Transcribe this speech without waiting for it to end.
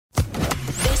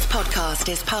podcast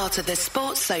is part of the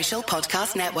Sports Social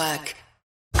Podcast Network.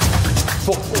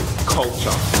 Football,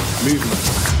 culture,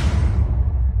 movement.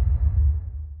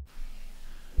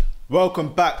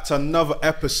 Welcome back to another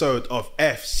episode of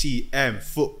FCM,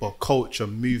 Football Culture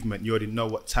Movement. You already know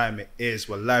what time it is.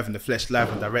 We're live in the flesh,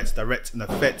 live and direct in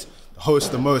effect. The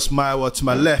host, the most, my word to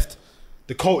my left,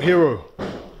 the cult hero,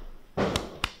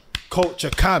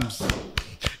 Culture Cams.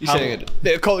 You saying a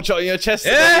bit of culture on your chest?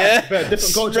 Yeah,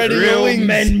 different culture. Real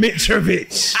men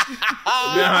Mitrovic.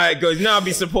 You know how it goes. Now I'll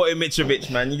be supporting Mitrovic,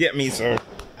 man. You get me, so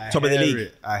top of the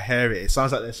league. I hear it. It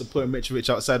sounds like they're supporting Mitrovic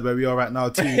outside where we are right now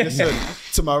too. Listen,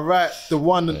 to my right, the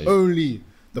one and only,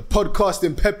 the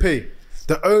podcasting Pepe,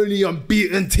 the only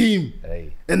unbeaten team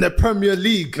in the Premier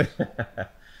League.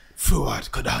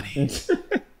 Fuad Kodani.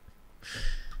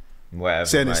 Whatever,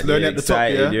 saying it's man. slowly You're at the top,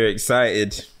 excited, yeah? You're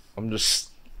excited. I'm just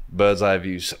bird's eye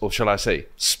views, or shall I say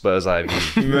Spurs eye views?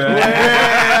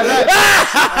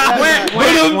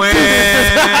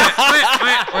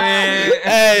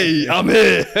 Hey, I'm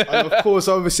here. And of course,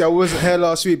 obviously, I wasn't here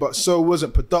last week, but so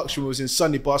wasn't production. Was in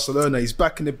sunny Barcelona. He's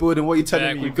back in the building. What are you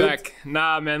telling me? You good? Back.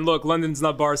 Nah, man. Look, London's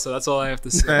not Barca. That's all I have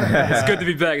to say. It's good to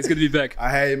be back. It's good to be back.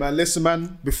 I hear you, man. Listen,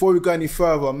 man. Before we go any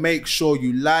further, make sure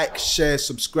you like, share,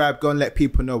 subscribe. Go and let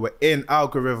people know we're in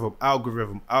algorithm.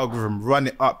 Run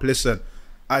it up. Listen.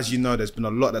 As you know, there's been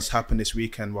a lot that's happened this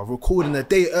weekend. We're recording a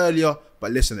day earlier,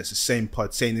 but listen, it's the same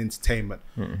pod, same entertainment.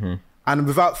 Mm-hmm. And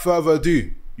without further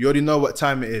ado, you already know what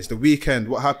time it is. The weekend,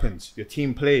 what happens? Your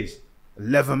team plays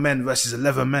 11 men versus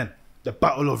 11 men. The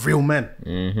battle of real men.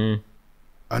 Mm-hmm.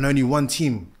 And only one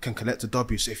team can collect a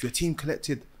W. So if your team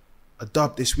collected a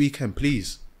dub this weekend,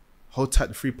 please hold tight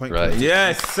the 3-point Right.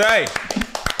 Yes, say.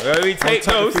 Well, we take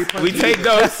those. We take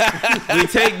those. We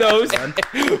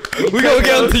gotta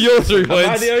get onto your 3 points. Am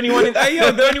I the only one?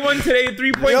 I'm the only one today with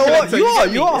 3 points. You know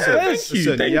what? You are.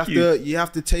 Listen, you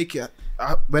have to take it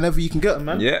whenever you can get them,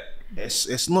 man. Yeah.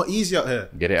 It's not easy out here.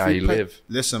 Get it how you live.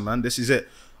 Listen, man, this is it.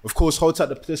 Of course, hold tight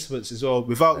the participants as well.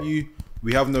 Without you,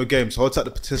 we have no games. So hold tight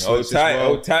the participants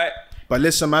Hold tight. But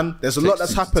listen, man, there's a lot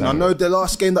that's happened. I know the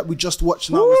last game that we just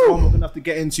watched now is the one we're going to have to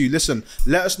get into. Listen,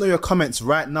 let us know your comments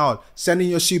right now. Send in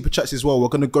your super chats as well. We're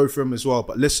going to go through them as well.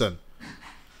 But listen,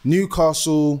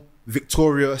 Newcastle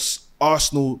victorious.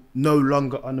 Arsenal no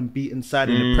longer an unbeaten side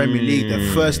in the Premier League.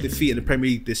 Their first defeat in the Premier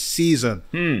League this season.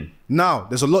 Now,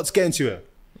 there's a lot to get into here.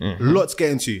 A lot to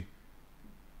get into.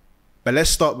 But let's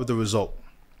start with the result.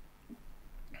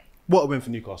 What a win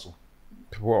for Newcastle.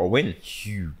 What a win.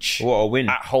 Huge. What a win.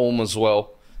 At home as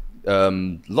well.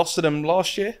 Lost to them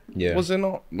last year, was it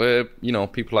not? Where,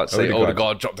 people like to say,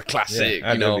 Odegaard dropped the classic,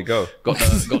 got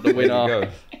the winner.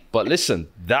 But listen,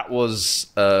 that was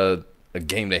a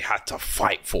game they had to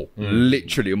fight for,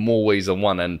 literally in more ways than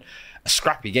one, and a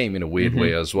scrappy game in a weird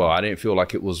way as well. I didn't feel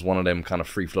like it was one of them kind of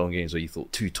free-flowing games where you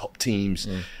thought two top teams.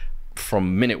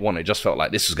 From minute one, it just felt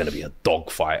like this was going to be a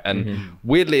dogfight. And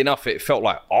weirdly enough, it felt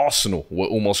like Arsenal were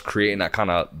almost creating that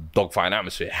kind of dogfighting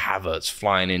atmosphere. Havertz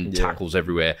flying in, tackles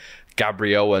everywhere.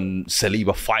 Gabriel and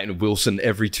Saliba fighting with Wilson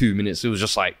every 2 minutes. It was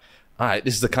just like, all right,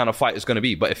 this is the kind of fight it's going to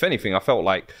be. But if anything, I felt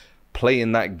like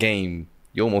playing that game,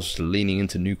 you're almost leaning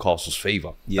into Newcastle's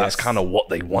favour. Yes. That's kind of what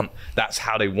they want. That's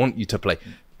how they want you to play.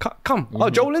 Come. Oh,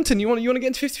 Joe Linton, you want to get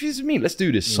into 50-50 with me? Let's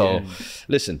do this. So,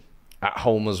 listen. At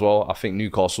home as well, I think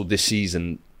Newcastle this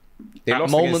season, they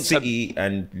lost against City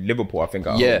and Liverpool, I think.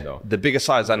 At home, though. The bigger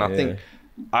sides, and I think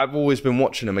I've always been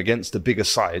watching them against the bigger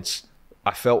sides.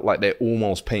 I felt like they're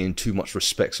almost paying too much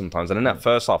respect sometimes. And in that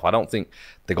first half, I don't think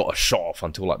they got a shot off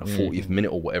until like the 40th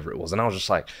minute or whatever it was. And I was just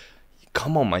like,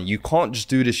 come on, man, you can't just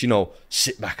do this,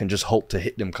 sit back and just hope to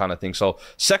hit them kind of thing. So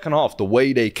second half, the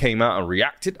way they came out and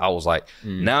reacted, I was like,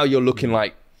 now you're looking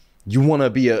like you want to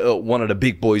be one of the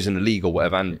big boys in the league or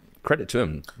whatever. And credit to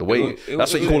him. The way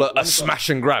that's what you call a smash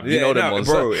and grab. Them ones.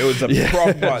 Bro, it was a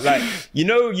proper like you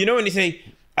know when they say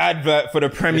advert for the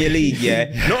Premier League,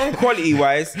 not on quality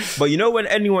wise, but when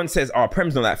anyone says,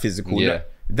 Prem's not that physical,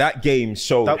 that game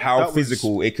showed how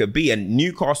physical it could be. And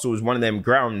Newcastle was one of them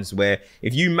grounds where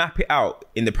if you map it out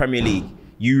in the Premier League,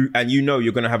 you're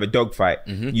going to have a dogfight.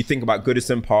 You think about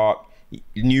Goodison Park,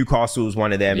 Newcastle's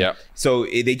one of them. So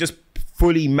they just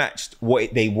fully matched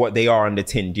what they are on the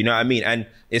tin. Do you know what I mean? And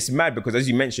it's mad because, as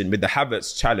you mentioned, with the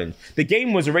Havertz challenge, the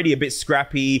game was already a bit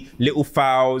scrappy, little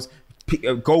fouls,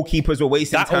 goalkeepers were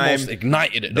wasting time. That almost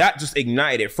ignited it. That just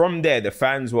ignited it. From there, the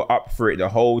fans were up for it the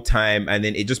whole time, and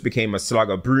then it just became a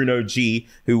slugger. Bruno G,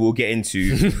 who we'll get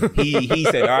into, he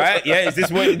said, all right, is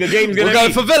this what the game's going to be? We're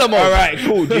going for Villa mode. All right,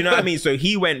 cool. Do you know what I mean? So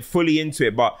he went fully into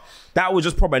it, but that was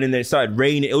just proper, and then it started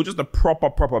raining. It was just a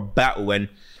proper battle, and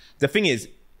the thing is,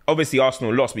 obviously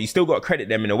Arsenal lost, but you still got to credit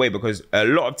them in a way because a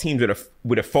lot of teams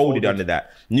would have folded under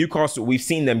that. Newcastle, we've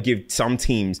seen them give some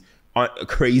teams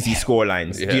crazy score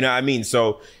lines. Do you know what I mean?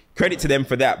 So credit to them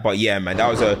for that. But yeah, man, that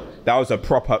was a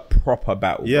proper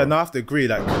battle. Yeah, bro. no, I have to agree.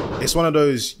 Like, it's one of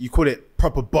those, you call it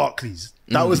proper Barclays.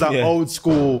 That was that old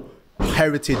school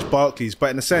heritage Barclays.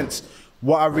 But in a sense,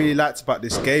 what I really liked about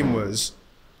this game was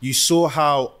you saw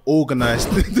how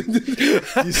organised.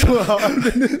 You saw how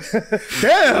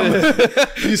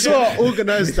you saw how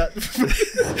organised that.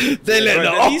 They let it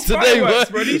off today,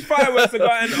 bro. These fireworks are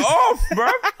going off, bro.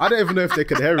 I don't even know if they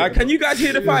could hear it. Can you guys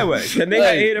hear the fireworks? Can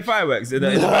they hear the fireworks in the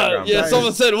background? Yeah,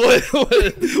 someone said, what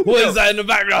is that in the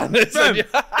background?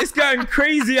 It's going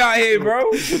crazy out here, bro.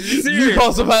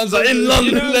 Newcastle fans are in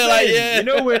London. They're like, you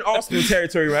know we're in Arsenal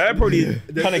territory, right? They're probably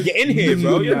trying to get in here,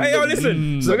 bro. You're like, hey, yo,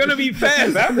 listen, we're going to be fair,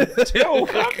 man. Chill.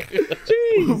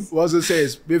 Jeez. What I was going to say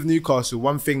is, with Newcastle,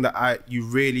 one thing that you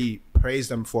really praise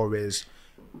them for is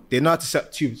they know how to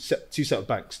set two set of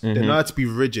banks. They know how to be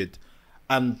rigid.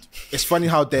 And it's funny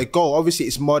how their goal, obviously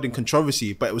it's marred in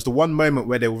controversy, but it was the one moment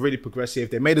where they were really progressive.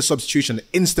 They made a substitution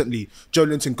instantly. Joe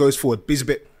Linton goes forward, B's a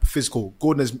bit physical.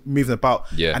 Gordon is moving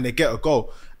about and they get a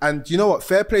goal. And you know what?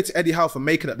 Fair play to Eddie Howe for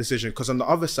making that decision, because on the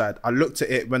other side, I looked at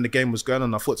it when the game was going on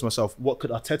and I thought to myself, what could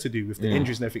Arteta do with the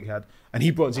injuries and everything he had? And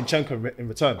he brought Zinchenko in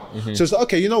return. So it's like,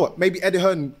 okay, you know what? Maybe Eddie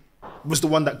Hearn was the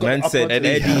one that got Man up said on-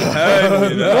 Eddie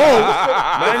Hearn.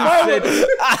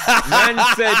 Man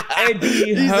said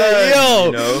Eddie Hearn.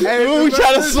 You know? Hey, Who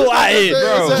trying to sort out here?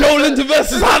 Bro. Joe Linton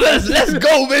versus Havertz. Let's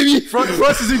go, baby. Front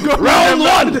is in goal. Round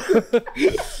one.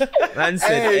 Man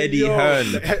said Eddie Hearn.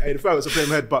 Hey, the fireworks are playing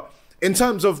my head. But in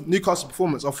terms of Newcastle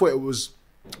performance, I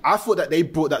thought that they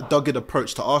brought that dogged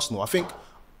approach to Arsenal. I think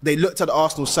they looked at the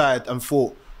Arsenal side and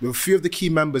thought, with a few of the key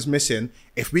members missing,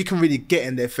 if we can really get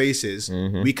in their faces,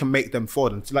 we can make them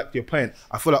fold. And like your point,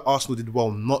 I feel like Arsenal did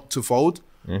well not to fold,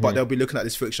 but they'll be looking at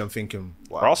this fixture and thinking,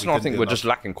 wow, Arsenal, I think, were just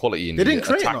lacking quality in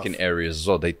the attacking areas as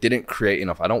well. They didn't create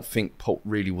enough. I don't think Pope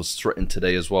really was threatened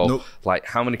today as well. Nope. Like,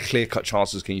 how many clear-cut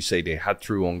chances can you say they had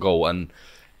through on goal? And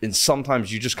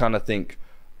sometimes you just kind of think,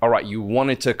 all right, you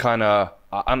wanted to kind of,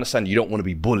 I understand you don't want to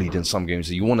be bullied in some games.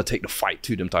 So you want to take the fight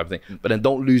to them type of thing. But then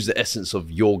don't lose the essence of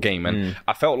your game. And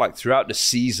I felt like throughout the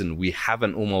season, we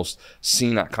haven't almost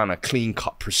seen that kind of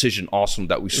clean-cut precision Arsenal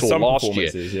that we saw last year.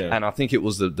 Yeah. And I think it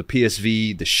was the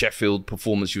PSV, the Sheffield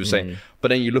performance you were saying. But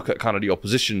then you look at kind of the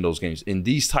opposition in those games. In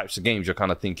these types of games, you're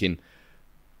kind of thinking,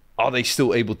 are they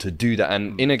still able to do that?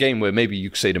 And in a game where maybe you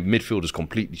could say the midfield has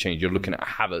completely changed, you're looking at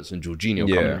Havertz and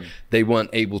Jorginho coming. They weren't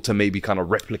able to maybe kind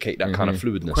of replicate that kind of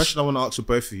fluidness. The question I want to ask for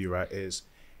both of you, right, is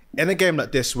in a game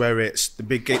like this where it's the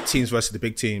big teams versus the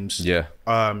big teams, your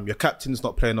captain's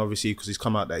not playing obviously because he's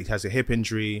come out that he has a hip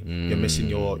injury. You're missing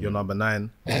your number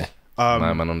 9. Man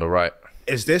on the right.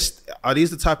 Are these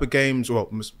the type of games?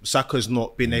 Well, Saka's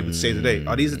not being able to save the day.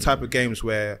 Are these the type of games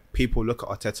where people look at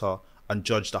Arteta and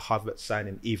judge the Havertz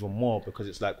signing even more because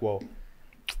it's like, well,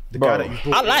 the guy that you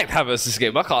brought. I liked Havertz this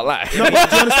game. I can't lie. No, but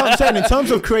do you understand what I'm saying? In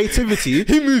terms of creativity,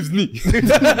 He moves me.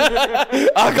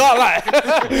 I can't lie.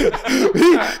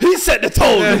 he set the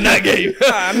tone in that game.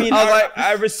 I mean,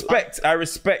 I respect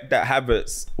that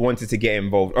Havertz wanted to get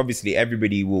involved. Obviously,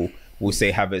 everybody will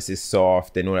say Havertz is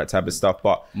soft and all that type of stuff,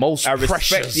 but Most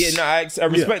precious. I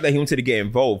respect that he wanted to get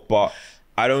involved, but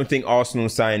I don't think Arsenal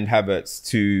signed Havertz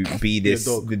to be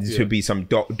be some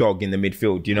dog in the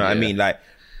midfield. You know what I mean? Like,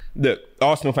 look,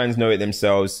 Arsenal fans know it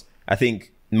themselves. I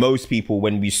think most people,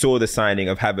 when we saw the signing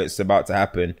of Havertz about to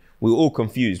happen, we were all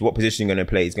confused. What position he's going to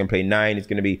play? He's going to play 9. He's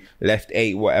going to be left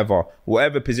 8,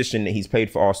 whatever position that he's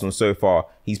played for Arsenal so far,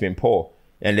 he's been poor.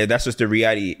 And that's just the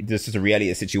reality. This is the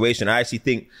reality of the situation. I actually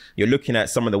think you're looking at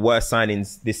some of the worst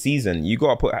signings this season. You got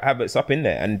to put Havertz up in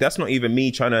there, and that's not even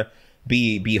me trying to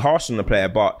be harsh on the player,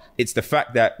 but it's the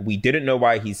fact that we didn't know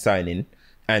why he's signing,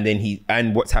 and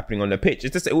then what's happening on the pitch.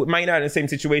 It's just Man United in the same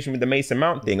situation with the Mason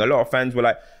Mount thing. A lot of fans were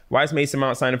like, why is Mason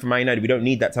Mount signing for Man United? We don't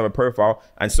need that type of profile.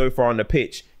 And so far on the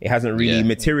pitch, it hasn't really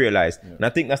materialized. And I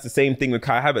think that's the same thing with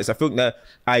Kai Havertz. I think the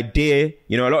idea,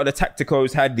 a lot of the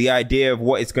tacticos had the idea of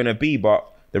what it's going to be,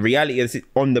 but the reality is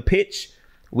on the pitch,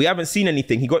 we haven't seen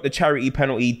anything. He got the charity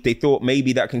penalty. They thought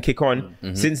maybe that can kick on.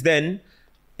 Since then,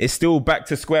 it's still back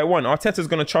to square one. Arteta's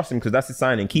going to trust him because that's his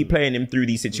signing. Keep playing him through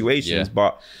these situations.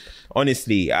 But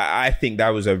honestly, I think that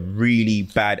was a really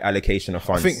bad allocation of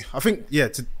funds. I think,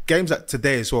 games like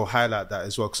today as well highlight that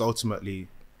as well, because ultimately,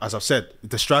 as I've said,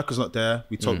 the striker's not there.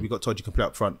 We got told you can play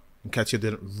up front. And Nketiah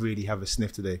didn't really have a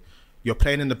sniff today. You're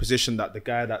playing in the position that the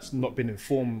guy that's not been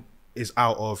informed is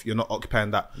out of. You're not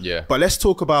occupying that. Yeah. But let's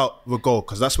talk about the goal,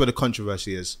 because that's where the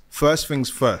controversy is. First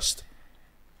things first.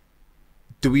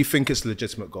 Do we think it's a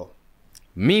legitimate goal?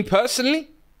 Me personally,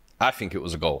 I think it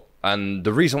was a goal. And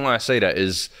the reason why I say that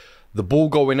is the ball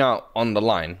going out on the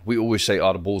line, we always say,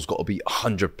 the ball's got to be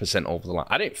 100% over the line.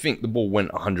 I didn't think the ball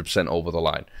went 100% over the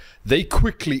line. They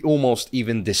quickly almost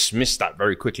even dismissed that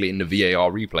very quickly in the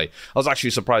VAR replay. I was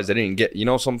actually surprised they didn't get,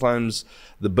 sometimes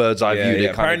the bird's eye view,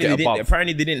 they kind of get above.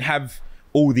 Apparently they didn't have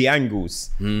all the angles.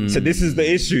 So this is the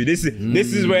issue. This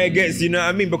is where it gets, you know what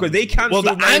I mean? Because they cancelled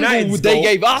the angle they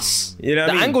gave us. You know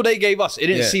what I mean? Angle they gave us, it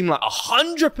didn't seem like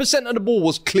 100% of the ball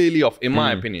was clearly off, in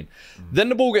my opinion. Then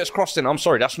the ball gets crossed in. I'm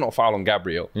sorry, that's not a foul on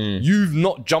Gabriel. You've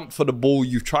not jumped for the ball.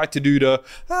 You've tried to do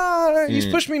he's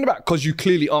pushed me in the back, because you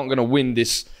clearly aren't going to win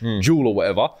this duel or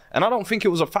whatever. And I don't think it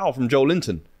was a foul from Joe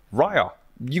Linton. Raya,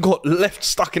 you got left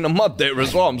stuck in the mud there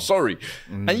as well. I'm sorry.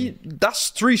 And that's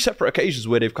 3 separate occasions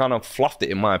where they've kind of fluffed it,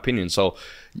 in my opinion. So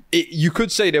you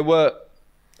could say there were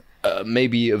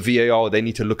maybe a VAR. They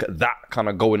need to look at that kind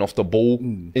of going off the ball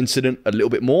incident a little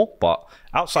bit more. But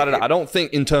outside of that, I don't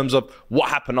think in terms of what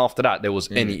happened after that, there was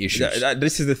any issues.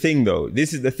 This is the thing, though.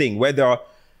 This is the thing. Whether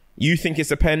you think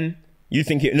it's a pen, you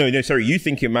think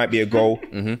it might be a goal.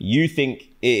 You think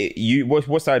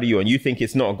what side are you on? You think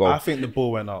it's not a goal? I think the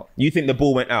ball went out. You think the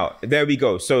ball went out. There we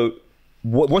go. So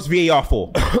what's VAR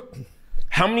for?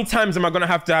 How many times am I going to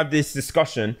have this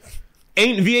discussion?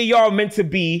 Ain't VAR meant to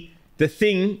be the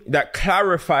thing that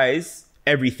clarifies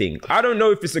everything? I don't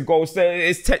know if it's a goal.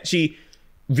 It's tetchy.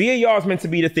 VAR is meant to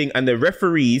be the thing, and the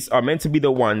referees are meant to be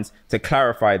the ones to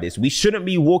clarify this. We shouldn't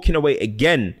be walking away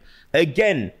again.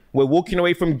 We're walking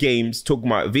away from games talking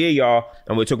about VAR,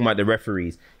 and we're talking about the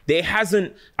referees.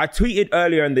 I tweeted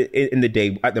earlier in the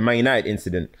day at the Man United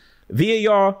incident,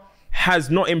 VAR has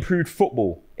not improved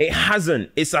football. It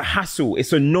hasn't. It's a hassle.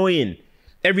 It's annoying.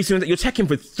 Every single day, you're checking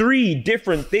for 3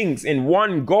 different things in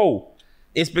one goal.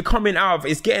 It's getting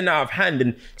out of hand.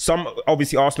 And some,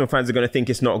 obviously, Arsenal fans are going to think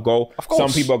it's not a goal. Of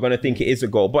course. Some people are going to think it is a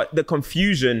goal. But the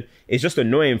confusion is just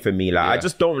annoying for me. I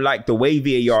just don't like the way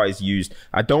VAR is used.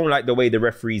 I don't like the way the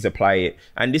referees apply it.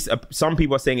 And some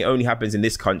people are saying it only happens in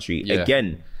this country. Yeah.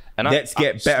 Again, let's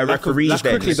get better referees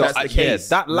then. That's the case.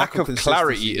 That lack of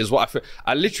clarity is what I feel.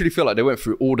 I literally feel like they went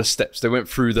through all the steps. They went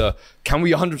through can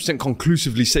we 100%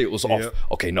 conclusively say it was off?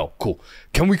 Okay, no, cool.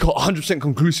 Can we 100%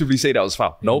 conclusively say that was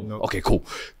foul? No? Okay, cool.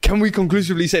 Can we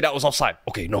conclusively say that was offside?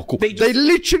 Okay, no, cool. They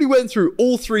literally went through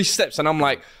all 3 steps, and I'm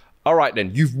like, all right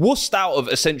then, you've wussed out of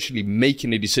essentially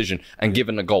making a decision and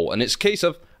giving a goal. And it's a case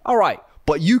of, all right,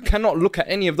 but you cannot look at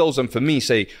any of those and for me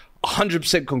say,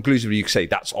 100% conclusively, you can say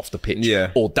that's off the pitch,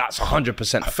 or that's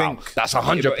 100% a foul. That's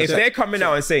 100%. If they're coming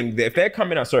out and saying, if they're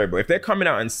coming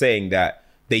out and saying that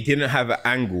they didn't have an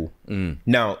angle,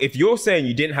 now if you're saying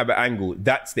you didn't have an angle,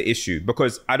 that's the issue,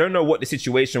 because I don't know what the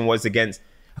situation was against.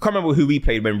 I can't remember who we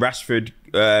played when Rashford,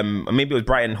 maybe it was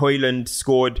Brighton. Højlund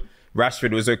scored.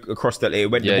 Rashford was across the ball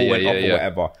went off or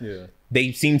whatever. Yeah.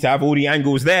 They seem to have all the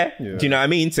angles there. Yeah. Do you know what I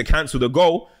mean? To cancel the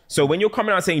goal. So when you're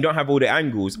coming out saying you don't have all the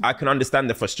angles, I can understand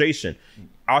the frustration.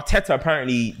 Arteta,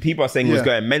 apparently, people are saying was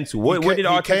going mental. What did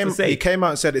Arteta say? He came out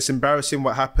and said, it's embarrassing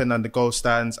what happened and the goal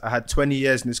stands. I had 20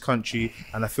 years in this country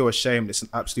and I feel ashamed. It's an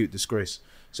absolute disgrace.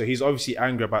 So he's obviously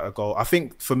angry about a goal. I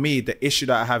think for me, the issue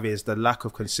that I have is the lack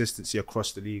of consistency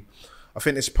across the league. I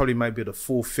think this probably might be the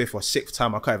 4th, 5th or 6th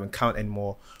time, I can't even count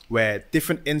anymore, where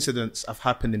different incidents have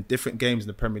happened in different games in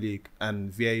the Premier League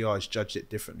and VAR has judged it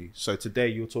differently. So today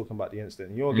you're talking about the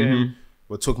incident in your game,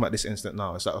 we're talking about this incident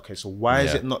now. It's like, okay, so why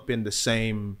has it not been the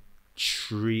same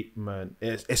treatment?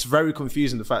 It's very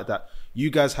confusing, the fact that you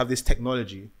guys have this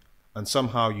technology and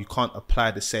somehow you can't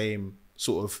apply the same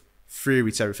sort of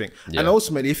theory to everything. And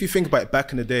ultimately, if you think about it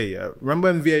back in the day, remember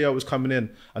when VAR was coming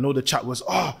in and all the chat was,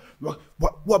 what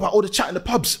about all the chat in the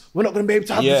pubs? We're not going to be able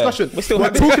to have a discussion. We're still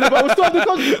talking about one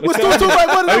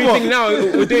another. Everything now,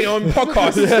 we're doing it on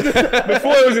podcasts.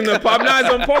 Before it was in the pub, now it's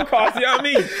on podcasts. You know what I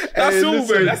mean? That's all,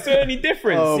 bro. That's the only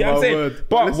difference. You know what I'm saying? Word.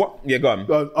 But go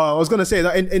on. I was going to say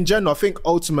that in general, I think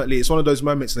ultimately it's one of those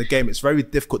moments in the game, it's very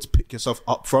difficult to pick yourself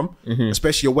up from,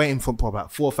 especially you're waiting for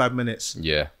about 4 or 5 minutes.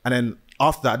 Yeah. And then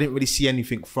after that, I didn't really see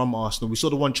anything from Arsenal. We saw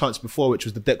the one chance before, which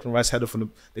was the Declan Rice header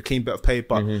from the clean bit of play.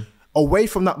 But away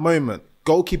from that moment,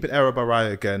 goalkeeping error by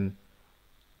Raya again,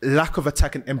 lack of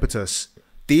attacking impetus.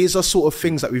 These are sort of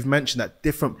things that we've mentioned at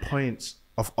different points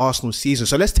of Arsenal's season.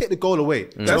 So let's take the goal away.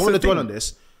 I don't want to dwell on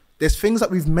this. There's things that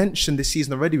we've mentioned this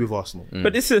season already with Arsenal.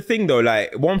 But this is the thing, though.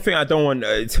 Like, one thing I don't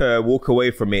want to walk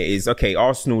away from it is, okay,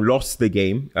 Arsenal lost the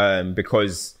game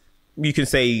because you can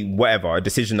say whatever, a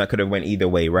decision that could have went either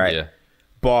way, right? Yeah.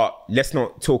 But let's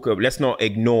not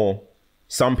ignore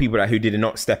some people who did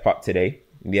not step up today.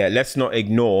 Yeah, let's not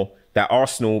ignore that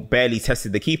Arsenal barely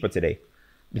tested the keeper today.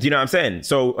 Do you know what I'm saying?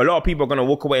 So a lot of people are going to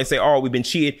walk away and say, oh, we've been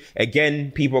cheated.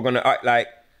 Again, people are going to act like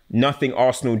nothing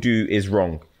Arsenal do is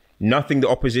wrong. Nothing the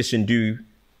opposition do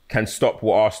can stop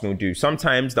what Arsenal do.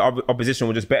 Sometimes the opposition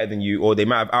were just better than you, or they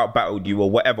might have out-battled you or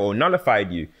whatever, or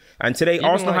nullified you. And today, even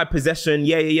Arsenal had possession,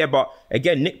 but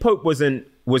again, Nick Pope wasn't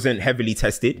heavily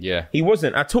tested. Yeah. He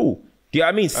wasn't at all. Do you know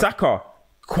what I mean? Saka,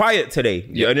 quiet today.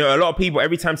 Yeah. You know, a lot of people,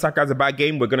 every time Saka has a bad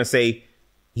game, we're going to say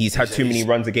he's had too many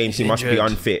runs a game, so he must be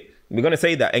unfit. We're going to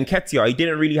say that. And Nketiah, he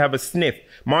didn't really have a sniff.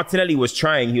 Martinelli was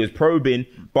trying, he was probing,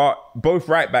 but both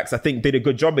right backs, I think, did a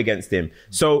good job against him.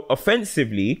 So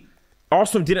offensively,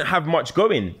 Arsenal didn't have much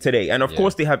going today. And of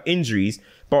course, they have injuries,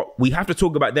 but we have to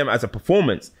talk about them as a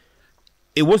performance.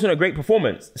 It wasn't a great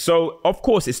performance. So, of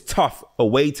course, it's tough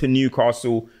away to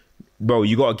Newcastle. Bro,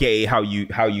 you got to get it how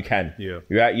you can. Yeah.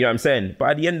 Right? You know what I'm saying?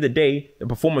 But at the end of the day, the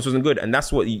performance wasn't good. And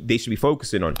that's what they should be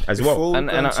focusing on as well. And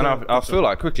I feel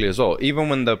like quickly as well, even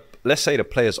when let's say the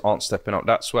players aren't stepping up,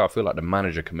 that's where I feel like the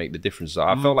manager can make the difference.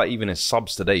 I felt like even his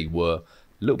subs today were a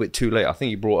little bit too late. I think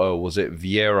he brought, was it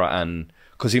Vieira and...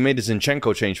 Because he made the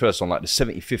Zinchenko change first on like the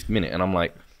 75th minute. And I'm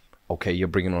like, okay, you're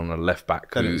bringing on a left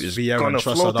back who is going to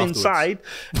float inside.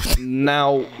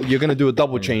 Now you're going to do a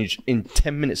double change in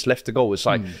 10 minutes left to go. It's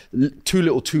like too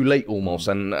little, too late almost.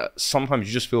 And sometimes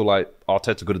you just feel like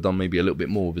Arteta could have done maybe a little bit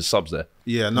more with his subs there.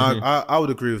 Yeah, no, I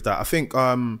would agree with that. I think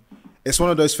it's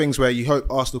one of those things where you hope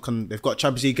Arsenal they've got a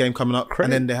Champions League game coming up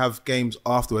and then they have games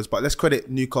afterwards. But let's credit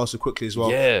Newcastle quickly as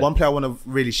well. Yeah. One player I want to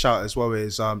really shout as well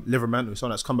is Livermore, someone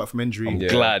that's come back from injury. I'm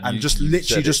glad. And just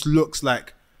literally just looks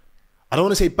like, I don't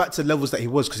want to say back to the levels that he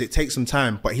was because it takes some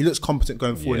time, but he looks competent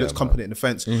going forward. He looks competent in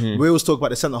defence. We always talk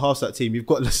about the centre halves of that team. You've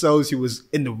got Lascelles, who was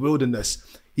in the wilderness.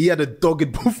 He had a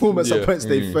dogged performance at points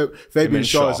today. Fabian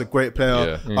Shaw is a great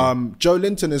player. Joe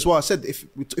Linton as well. I said, if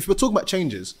we're talking about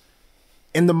changes,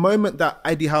 in the moment that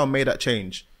Eddie Howe made that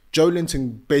change, Joe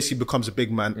Linton basically becomes a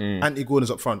big man. Anthony Gordon's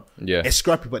up front. It's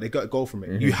scrappy, but they got a goal from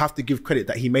it. You have to give credit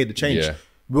that he made the change.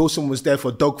 Wilson was there for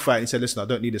a dogfight and he said, listen, I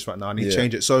don't need this right now. I need to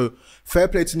change it. So fair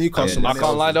play to Newcastle. I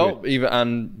can't lie though,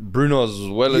 and Bruno as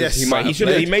well as he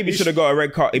maybe should have got a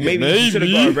red card. Maybe he should have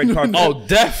got a red card. Oh,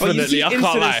 definitely. But you see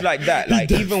incidents like that,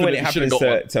 like even when it happens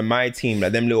to my team,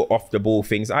 like them little off the ball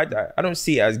things, I don't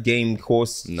see it as game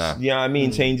course. Nah. You know what I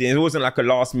mean? Changing. It wasn't like a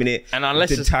last minute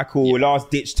last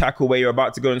ditch tackle where you're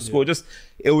about to go and score. Just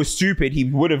it was stupid. He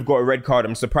would have got a red card.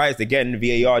 I'm surprised again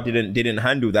VAR didn't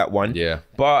handle that one. Yeah.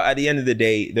 But at the end of the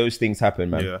day, those things happen,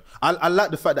 man. Yeah. I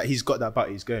like the fact that he's got that about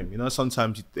his game. You know,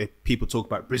 sometimes people talk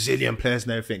about Brazilian players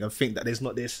and everything and think that there's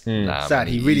not this side.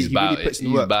 He really puts in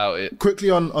the work. About it.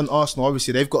 Quickly on Arsenal,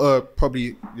 obviously they've got a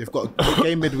good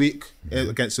game midweek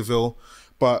against Seville.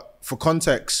 But for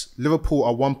context, Liverpool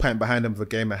are 1 point behind them with a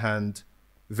game at hand.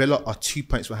 Villa are 2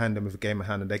 points behind them with a game at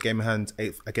hand, and their game at hand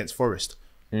 8th against Forest.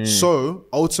 So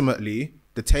ultimately,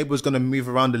 the table is going to move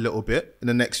around a little bit in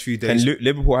the next few days. And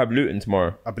Liverpool have Luton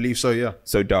tomorrow. I believe so, yeah.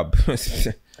 So dub.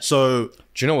 So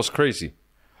do you know what's crazy?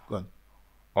 Go on.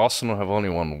 Arsenal have only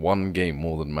won one game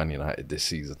more than Man United this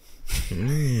season.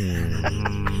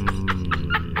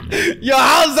 Yo,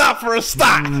 how's that for a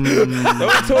stat?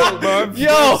 Don't talk, bro.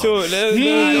 Yo,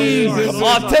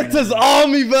 Arteta's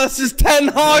army versus Ten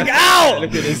Hag out.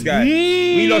 Look at this guy.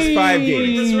 We lost 5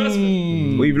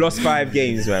 games. We've lost 5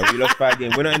 games, man. We lost 5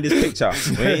 games. We're not in this picture.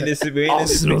 We're in this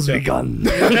picture. Begun.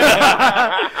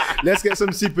 Let's get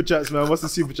some super chats, man. What's the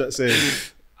super chat saying?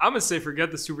 I'm going to say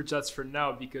forget the super chats for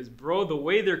now because, bro, the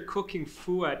way they're cooking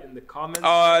Fuad in the comments.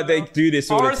 They do this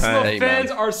all the time. Arsenal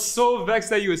fans are so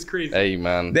vexed at you. It's crazy. Hey,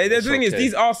 man. The thing is,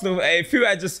 these Arsenal,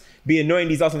 Fuad just be annoying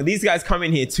these Arsenal. These guys come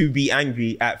in here to be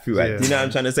angry at Fuad. Yeah. You know what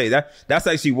I'm trying to say? That's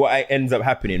actually what ends up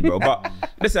happening, bro. But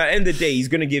listen, at the end of the day, he's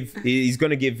going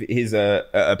to give his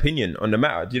opinion on the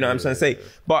matter. Do you know what I'm trying to say?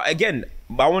 But again,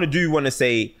 I want to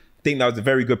say, I think that was a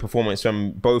very good performance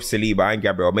from both Saliba and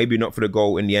Gabriel. Maybe not for the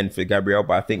goal in the end for Gabriel,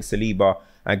 but I think Saliba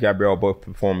and Gabriel both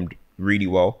performed really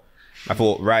well. I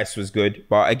thought Rice was good.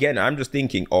 But again, I'm just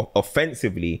thinking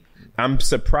offensively, I'm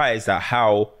surprised at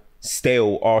how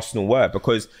stale Arsenal were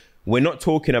because we're not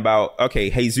talking about,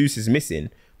 okay, Jesus is missing,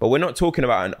 but we're not talking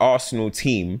about an Arsenal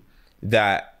team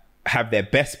that have their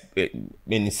best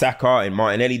in Saka and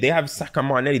Martinelli. They have Saka and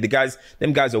Martinelli.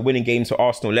 Them guys are winning games for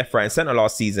Arsenal left, right and centre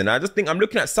last season. I just think I'm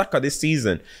looking at Saka this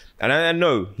season and I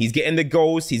know he's getting the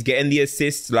goals, he's getting the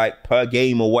assists like per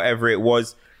game or whatever it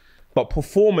was. But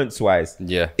performance-wise,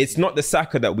 it's not the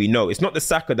Saka that we know. It's not the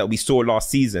Saka that we saw last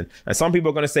season. And some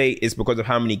people are going to say it's because of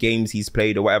how many games he's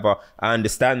played or whatever. I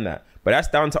understand that. But that's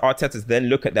down to Arteta to then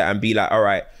look at that and be like, all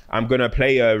right, I'm going to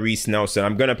play Reece Nelson.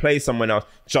 I'm going to play someone else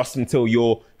just until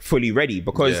you're fully ready.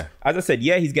 Because, as I said,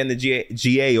 he's getting the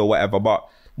GA or whatever. But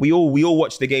we all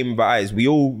watch the game with our eyes. We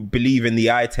all believe in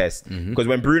the eye test. Because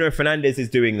when Bruno Fernandes is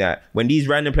doing that, when these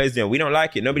random players do it, we don't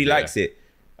like it. Nobody likes it.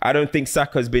 I don't think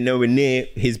Saka's been nowhere near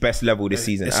his best level this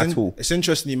season at all. It's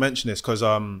interesting you mention this because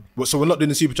so we're not doing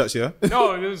the super chats here.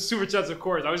 No, it was super chats, of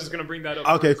course. I was just gonna bring that up.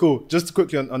 Okay, cool. Just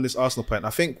quickly on this Arsenal point,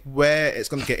 I think where it's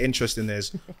gonna get interesting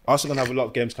is Arsenal gonna have a lot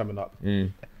of games coming up.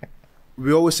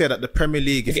 We always say that the Premier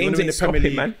League, if you're in the Premier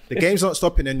League, man. The game's not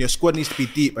stopping, and your squad needs to be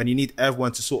deep, and you need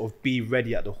everyone to sort of be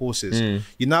ready at the horses.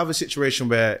 You now have a situation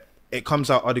where it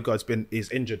comes out Odegaard's is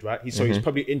injured, right? He's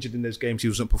probably injured in those games he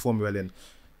wasn't performing well in.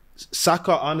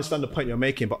 Saka, I understand the point you're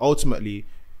making, but ultimately,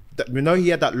 we know he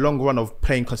had that long run of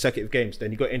playing consecutive games.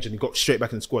 Then he got injured and he got straight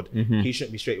back in the squad. He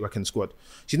shouldn't be straight back in the squad.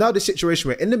 See, now this situation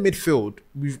where in the midfield,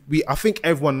 I think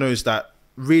everyone knows that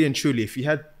really and truly, if you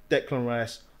had Declan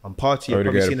Rice and Partey, you've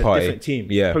probably seen a different team.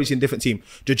 Probably seen a different team.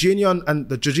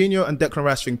 Jorginho and Declan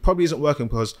Rice thing probably isn't working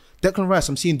because Declan Rice,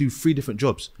 I'm seeing do 3 different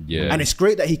jobs. And it's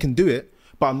great that he can do it.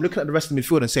 But I'm looking at the rest of the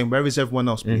midfield and saying, where is everyone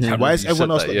else? Why is everyone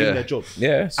else not doing their job?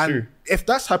 Yeah, it's true. If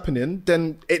that's happening,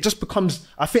 then it just becomes,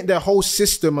 I think their whole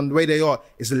system and the way they are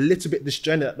is a little bit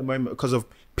disjointed at the moment because of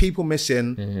people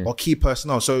missing or key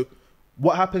personnel. So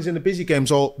what happens in the busy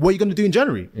games, or what are you going to do in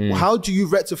January? How do you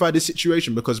rectify this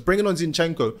situation? Because bringing on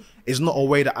Zinchenko is not a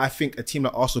way that I think a team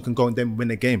like Arsenal can go and then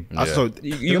win a game. So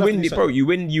you win, bro. You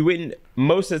win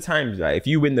most of the times. Like, if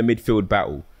you win the midfield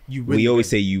battle, we always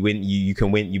say you win. You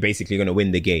can win. You're basically going to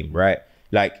win the game, right?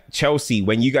 Like Chelsea,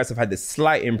 when you guys have had the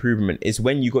slight improvement, it's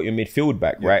when you got your midfield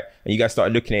back, right? And you guys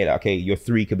started looking at it, okay, your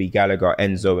 3 could be Gallagher,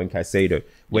 Enzo, and Caicedo.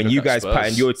 When you guys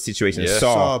pattern your situation,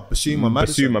 Sarr,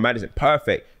 Basuma, Maddison,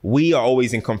 perfect. We are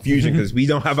always in confusion because we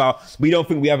don't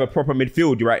think we have a proper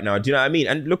midfield right now. Do you know what I mean?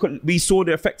 And look, we saw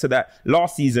the effect of that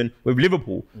last season with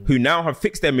Liverpool, who now have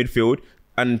fixed their midfield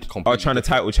and are trying to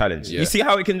title challenge. You see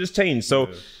how it can just change. So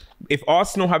if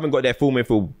Arsenal haven't got their full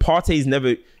midfield, Partey's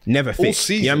never fixed.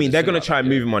 You know what I mean? They're going to try and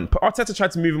move him on. Arteta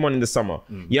tried to move him on in the summer.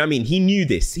 You know what I mean? He knew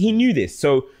this.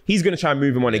 So he's going to try and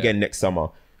move him on again next summer.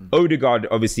 Odegaard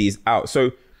obviously is out.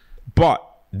 But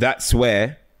that's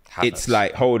where it's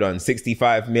like, hold on,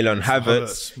 65 million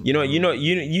Havertz.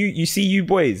 You see, you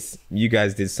boys, you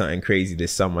guys did something crazy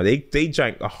this summer. They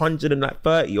drank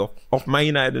 130 off Man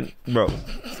United, bro.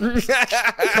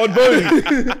 Todd Bowley,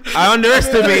 I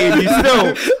underestimated you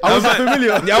still. I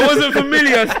wasn't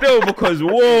familiar still because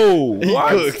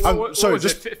I'm sorry, was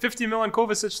it 50 million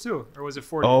Kovacic too, or was it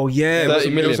 40? Oh yeah, 30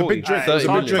 million. It was a big drink.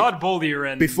 Todd Bowley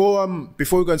ran. Before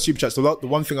we go on super chats, the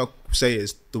one thing I'll say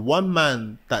is the one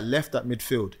man that left that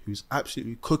midfield who's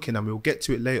absolutely cooking, and we'll get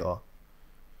to it later.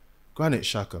 Granit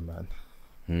Xhaka, man.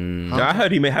 I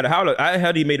heard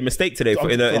he made a mistake today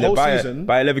in the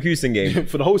Bayer Leverkusen game.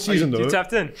 For the whole season, though. You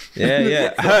tapped in.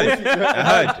 Yeah.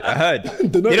 I heard.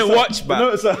 Didn't watch,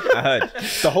 but I heard.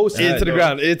 The whole season. Ear to the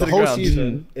ground. The whole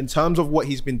season, in terms of what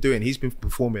he's been doing, he's been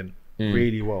performing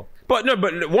really well. But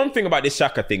one thing about this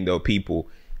Xhaka thing, though,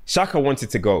 Xhaka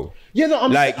wanted to go. Yeah, no,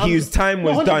 his time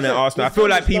was done at Arsenal. I feel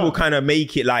like people kind of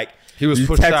make it like he was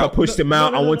pushed out. Pushed him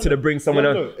out. I wanted to bring someone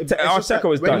else. Xhaka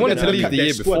was done. He wanted to leave the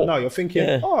year before. Now you're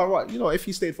thinking, oh, right, if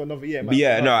he stayed for another year, man.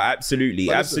 Yeah, no, absolutely.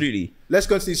 Let's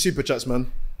go to these super chats,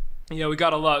 man. Yeah, we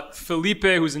got a lot. Felipe,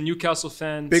 who's a Newcastle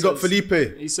fan. Big up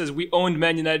Felipe. He says, we owned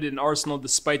Man United and Arsenal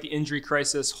despite the injury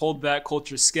crisis. Hold back,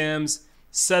 culture scams.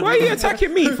 Why are you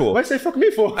attacking me for? Why say fuck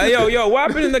me for? Yo, what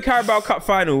happened in the Carabao Cup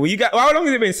final? How long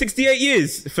has it been? 68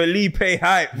 years? Felipe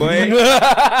hype, boy.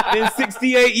 Been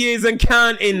 68 years and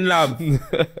counting, love. He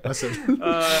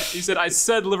said, I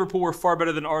said Liverpool were far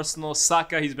better than Arsenal.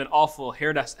 Saka, he's been awful.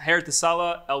 Hair to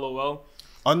Salah, LOL.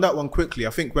 On that one quickly,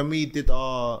 I think when we did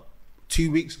our 2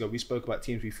 weeks ago, we spoke about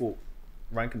teams we fought.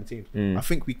 Ranking the teams. I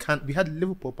think we had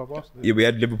Liverpool above Arsenal. Yeah, we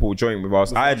had Liverpool joint with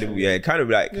Arsenal. Kind of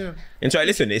like. Yeah. And so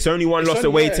listen, it's only one loss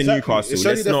away to Newcastle. It's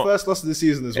only the first loss of the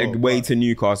season as well. Away to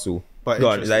Newcastle. But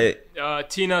go on, is that it?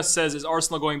 Tina says, is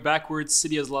Arsenal going backwards?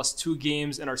 City has lost 2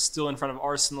 games and are still in front of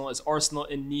Arsenal. Is Arsenal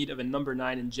in need of a number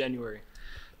 9 in January?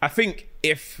 I think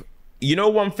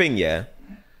one thing, and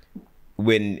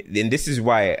this is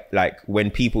why, like, when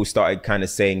people started kind of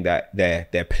saying that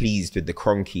they're pleased with the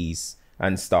Cronkies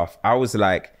and stuff, I was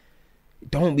like,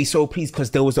 don't be so pleased,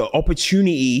 because there was an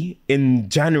opportunity in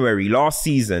January last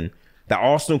season that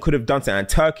Arsenal could have done something. And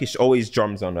Turkish always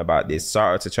drums on about this.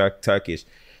 Shout out to Turkish.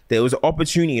 There was an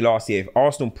opportunity last year. If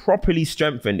Arsenal properly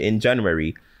strengthened in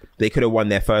January, they could have won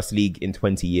their first league in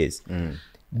 20 years.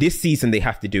 This season, they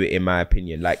have to do it, in my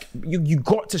opinion. Like, you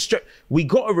got to we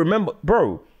got to remember,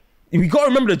 bro, we got to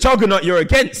remember the juggernaut you're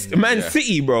against. Man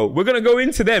City, bro. We're going to go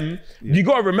into them. Yeah. You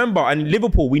got to remember, and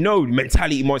Liverpool, we know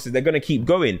mentality monsters, they're going to keep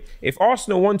going. If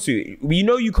Arsenal want to, we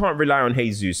know you can't rely on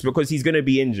Jesus because he's going to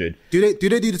be injured. Do they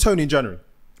do the Tony in January?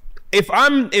 I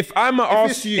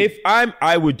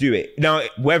would do it. Now,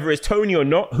 whether it's Tony or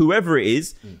not, whoever it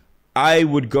is, I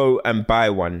would go and buy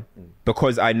one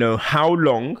because I know how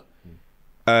long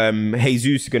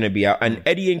Jesus is going to be out. And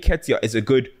Eddie Nketiah is a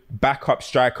good backup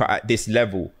striker at this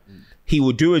level. He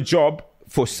will do a job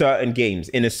for certain games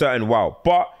in a certain while.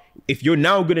 But if you're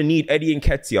now going to need Eddie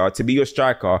Nketiah to be your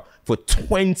striker for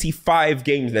 25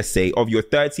 games, let's say, of your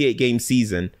 38 game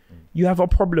season, you have a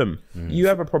problem. You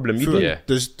have a problem.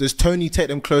 Does Tony take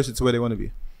them closer to where they want to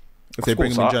be? If they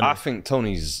bring him in January? I think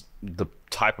Tony's the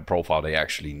type of profile they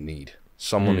actually need.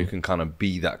 Someone who can kind of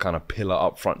be that kind of pillar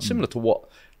up front, similar to what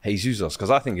Jesus does, because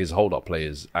I think his hold-up play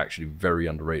is actually very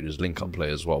underrated, his link-up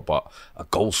play as well, but a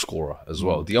goal scorer as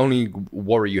well. The only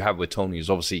worry you have with Tony is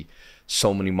obviously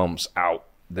so many months out.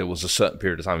 There was a certain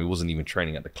period of time he wasn't even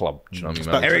training at the club. Do you know what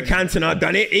I mean? Eric Cantona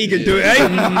done it. He can do it, eh?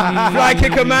 Fly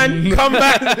kicker, man. Come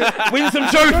back. Win some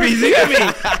trophies. You get me?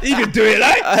 He can do it,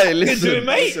 like. Hey, listen. He can do it,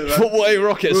 mate. Football ain't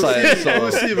rocket science.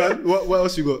 We'll see, man. What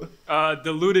else you got?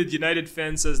 Deluded United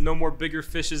fan says no more bigger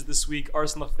fishes this week.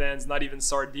 Arsenal fans, not even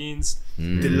sardines. What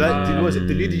is it?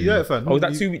 Deluded United fan? Oh,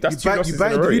 that's two losses you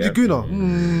back in a row, Deluded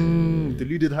Guna.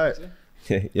 Deluded height.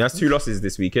 Yeah, that's 2 losses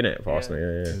this week, innit, for Arsenal?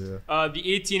 Yeah. The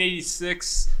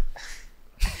 1886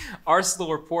 Arsenal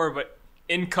were poor, but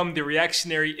in come the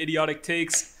reactionary idiotic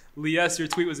takes. Lies, your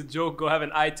tweet was a joke. Go have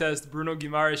an eye test. Bruno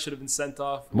Guimaraes should have been sent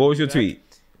off. What was your tweet?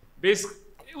 Basically,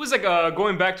 it was like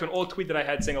going back to an old tweet that I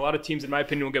had saying a lot of teams, in my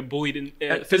opinion, will get bullied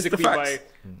physically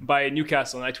by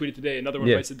Newcastle. And I tweeted today, another one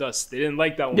bites the dust. They didn't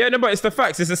like that one. Yeah, no, but it's the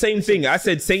facts. It's the same thing. I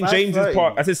said St. James's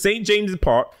Park. St. James's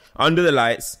Park, under the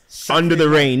lights, under the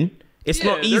rain. It's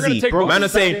not easy. Man are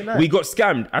saying, we got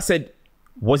scammed. I said,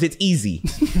 was it easy?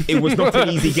 It was not an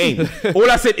easy game.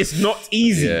 All I said, it's not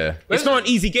easy. Yeah. It's not an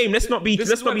easy game. Let's not be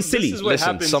silly.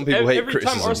 Listen, some people hate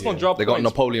criticism. They got a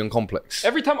Napoleon complex.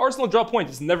 Every time Arsenal drop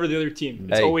points, it's never the other team.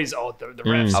 It's always, the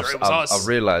refs or it was us. I've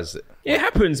realised it. It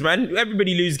happens, man.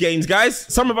 Everybody lose games, guys.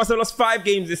 Some of us have lost 5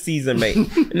 games this season, mate,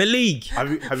 in the league. Have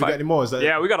you got any more?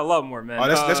 Yeah, we got a lot more, man.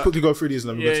 Let's quickly go through these.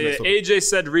 And then we'll go to the next AJ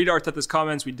said, read Arteta's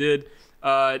comments. We did.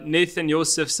 Nathan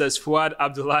Yosef says Fuad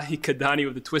Abdullahi Kadani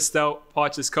with the twist out.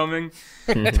 Poch is coming.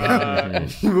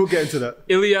 We'll get into that.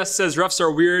 Ilias says refs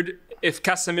are weird. If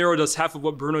Casemiro does half of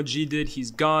what Bruno G did,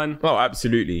 he's gone. Oh,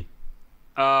 absolutely.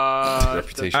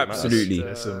 Reputation absolutely.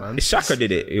 If Shaka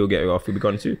did it, he'll get it off. He'll be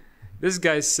gone too. This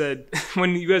guy said,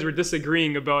 when you guys were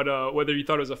disagreeing about whether you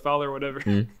thought it was a foul or whatever,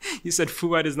 he said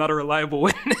Fuad is not a reliable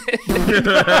witness.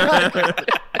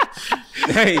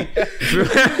 Hey.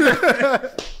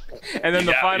 And then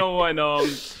the final one,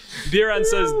 Biran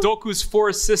says Doku's 4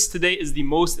 assists today is the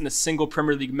most in a single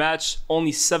Premier League match.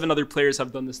 Only 7 other players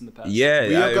have done this in the past. Yeah,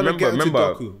 I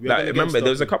remember there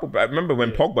was a couple. I remember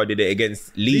when Pogba did it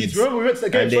against Leeds. Remember we went to the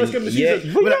game, first game of the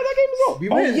season. We went that game as well. We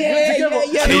went together.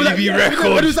 KDB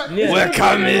record. We're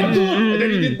coming. And then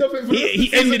he did nothing for He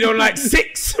ended on like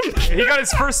 6. He got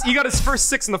his first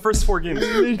 6 in the first 4 games.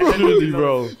 Literally,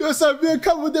 bro. Yo, so me and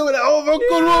Cameron, they were like, oh my god,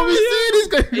 what are we seeing this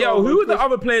guy? Yo, who were the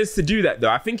other players to do that though?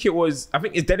 I think it's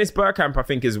Dennis Bergkamp. I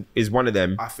think is one of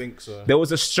them. I think so. There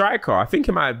was a striker. I think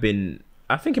it might have been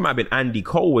Andy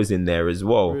Cole was in there as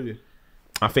well. Really?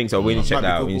 I think so. We need to check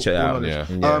that out.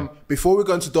 Yeah. Before we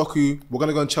go into Doku, we're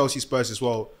gonna go on Chelsea Spurs as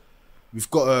well. We've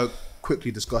got to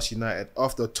quickly discuss United.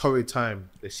 After a torrid time,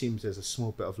 there seems there's a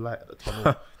small bit of light at the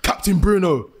tunnel. Captain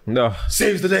Bruno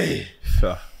saves the day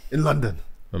in London.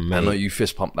 I know you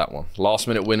fist pumped that one. Last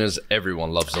minute winners,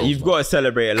 everyone loves those. You've got to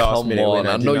celebrate a last minute winner.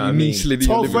 I know you need to live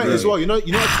 12:30 as well. You know, a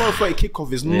 12:30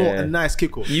 kickoff is not a nice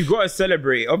kickoff. You've got to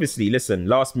celebrate. Obviously, listen,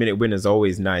 last minute winners are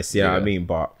always nice. Yeah, I mean,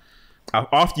 but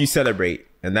after you celebrate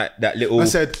and that little, I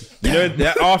said,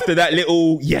 after that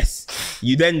little yes,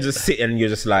 you then just sit and you're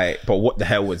just like, but what the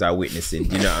hell was I witnessing?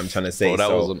 You know what I'm trying to say?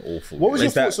 That wasn't awful. What was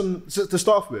your thoughts on to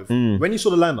start with when you saw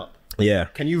the lineup? Yeah,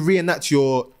 can you reenact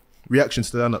your reaction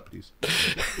to the lineup, please?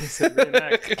 He said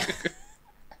reenact.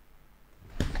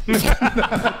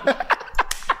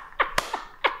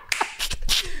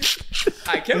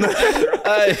 I can't.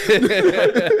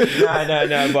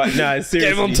 Seriously.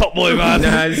 Get him on top, boy, man.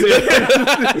 You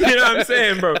know what I'm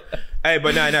saying, bro? Hey,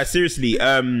 but seriously.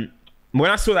 When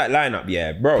I saw that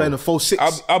lineup, bro. Playing a full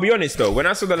 6. I'll be honest though. When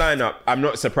I saw the lineup, I'm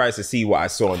not surprised to see what I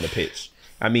saw on the pitch.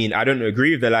 I mean, I don't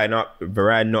agree with the lineup.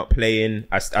 Varane not playing.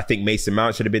 I think Mason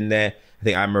Mount should have been there. I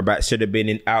think Amrabat should have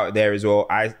been out there as well.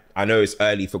 I know it's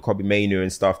early for Kobe Mainoo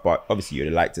and stuff, but obviously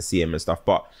you'd like to see him and stuff.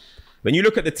 But when you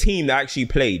look at the team that actually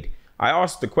played, I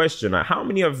asked the question, like, how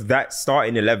many of that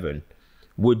starting 11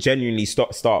 would genuinely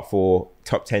start for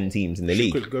top 10 teams in the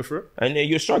league? Quick, go for it. And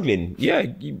you're struggling. Yeah,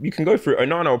 you can go through it.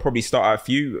 Onana will probably start a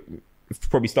few.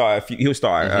 He'll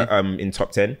start in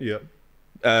top 10. Yeah.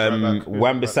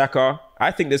 Wan-Bissaka.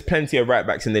 I think there's plenty of right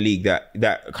backs in the league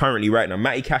that currently right now.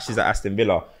 Matty Cash is at Aston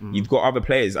Villa. You've got other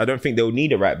players. I don't think they'll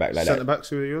need a right back like Centre that. backs,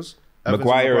 who are yours?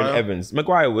 Maguire and Evans.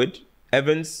 Maguire would.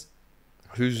 Evans.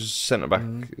 Who's centre back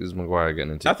is Maguire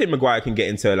getting into? I think Maguire can get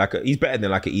into he's better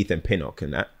than like an Ethan Pinnock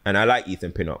and that. And I like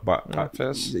Ethan Pinnock, but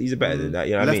he's better than that.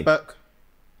 You know what I mean? Left back.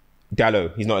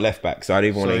 Dallo. He's not left back, so I don't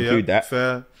even want to include that.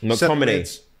 Fair.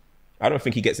 McTominay. I don't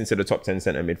think he gets into the top 10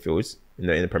 centre midfielders in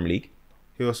the Premier League.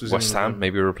 Who else was West Ham,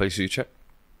 maybe replace Uche.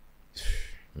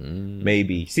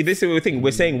 Maybe. See, this is the thing.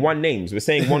 We're saying one names. We're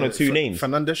saying one or two names.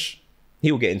 Fernandes.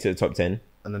 He will get into the top 10.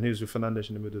 And then who's with Fernandes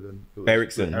in the middle then?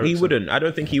 Ericsson. He wouldn't. I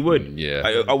don't think he would.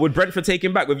 Yeah. Would Brentford take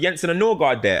him back with Jensen and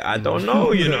Norgard there? I don't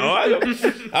know, you know.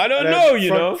 I don't know, you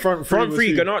know. Front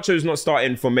three. Garnacho's not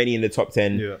starting for many in the top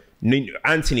 10. Yeah.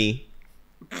 Anthony.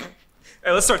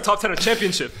 Hey, let's start top 10 of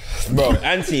championship. Bro,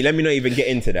 Anthony, let me not even get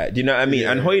into that. Do you know what I mean?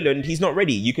 Yeah. And Højlund, he's not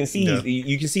ready. You can see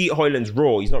you can see Højlund's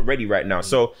raw. He's not ready right now.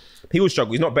 So he will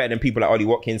struggle. He's not better than people like Ollie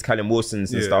Watkins, Callum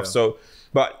Wilsons and stuff. So,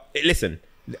 but listen,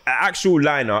 actual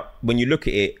lineup, when you look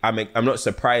at it, I'm not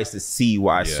surprised to see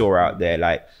what I saw out there.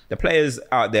 Like, the players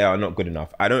out there are not good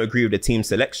enough. I don't agree with the team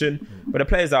selection, but the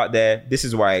players out there, this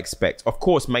is what I expect. Of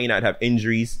course, Man United have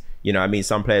injuries. You know what I mean?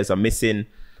 Some players are missing.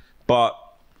 But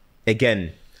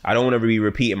again, I don't want to be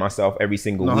repeating myself every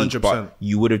single week, 100%. but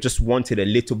you would have just wanted a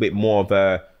little bit more of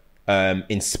a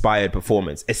inspired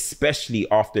performance, especially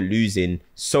after losing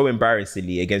so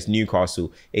embarrassingly against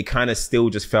Newcastle. It kind of still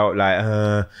just felt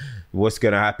like, what's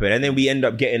going to happen? And then we end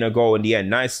up getting a goal in the end.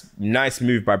 Nice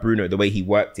move by Bruno, the way he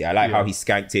worked it. I like how he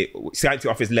skanked it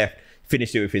off his left,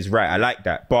 finished it with his right. I like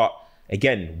that. But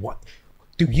again, what?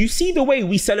 Do you see the way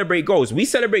we celebrate goals? We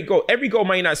celebrate goals. Every goal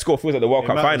Man United score feels like the World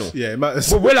Cup final. Yeah, it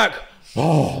matters. But we're like,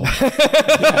 and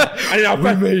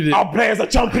then our players are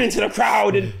jumping into the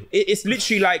crowd, and it's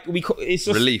literally like it's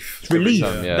just relief. Relief.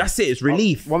 Time, yeah. That's it. It's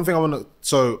relief. One thing I want to.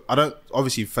 So I don't.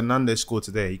 Obviously, Fernandes scored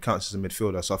today. He counts as a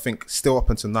midfielder. So I think still up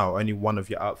until now, only one of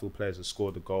your outfield players has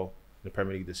scored a goal in the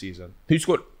Premier League this season. Who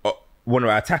scored? One of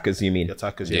our attackers, you mean? The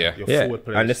attackers, Yeah. Your forward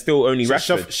players. And there's still only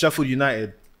Rashford. Sheffield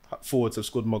United forwards have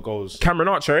scored more goals. Cameron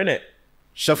Archer, innit?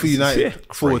 Sheffield United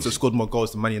forwards have scored more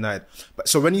goals than Man United. But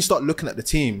so when you start looking at the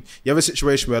team, you have a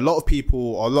situation where a lot of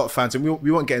people or a lot of fans, and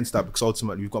we won't get into that because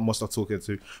ultimately we've got more stuff talking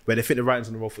to, where they think the writing's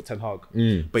on the wall for Ten Hag.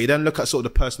 But you then look at sort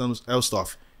of the personnel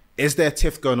stuff. Is there a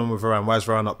tiff going on with Varane? Why is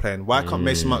Varane not playing? Why can't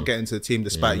Mason Mount get into the team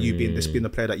despite you being the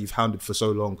player that you've hounded for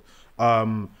so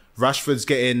long? Rashford's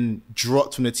getting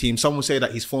dropped from the team. Some will say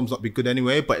that his form's not be good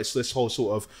anyway, but it's this whole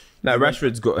sort of... No,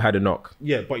 Rashford's had a knock.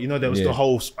 Yeah, but you know, there was the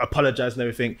whole apologise and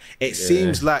everything. It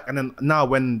seems like, and then now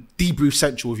when debrief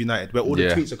central with United, where all the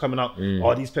tweets are coming out,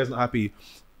 these players not happy.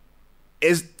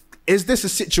 Is this a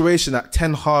situation that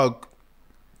Ten Hag,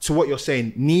 to what you're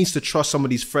saying, needs to trust some of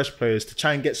these fresh players to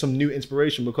try and get some new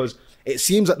inspiration? Because it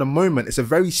seems at the moment it's a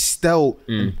very stealth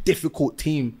and difficult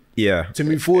team to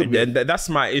move forward with. That's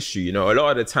my issue. You know, a lot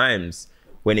of the times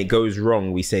when it goes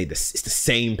wrong, we say it's the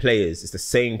same players. It's the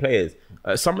same players.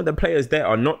 Some of the players there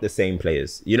are not the same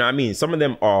players. You know what I mean? Some of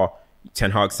them are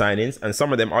Ten Hag signings and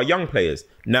some of them are young players.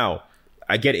 Now,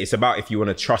 I get it. It's about if you want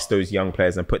to trust those young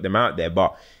players and put them out there.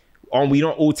 But are we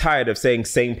not all tired of saying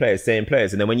same players?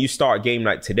 And then when you start a game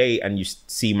like today and you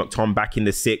see McTom back in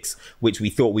the six, which we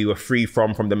thought we were free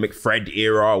from the McFred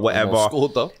era or whatever.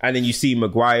 And then you see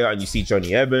Maguire and you see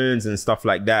Johnny Evans and stuff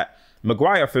like that.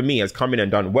 Maguire, for me, has come in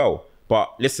and done well.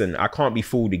 But listen, I can't be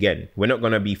fooled again. We're not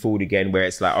going to be fooled again where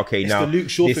it's like, okay, now the Luke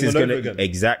Shaw this thing is all going over to... again.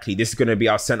 Exactly. This is going to be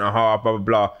our centre half, blah, blah,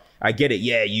 blah. I get it.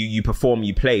 Yeah, you perform,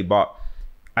 you play. But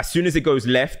as soon as it goes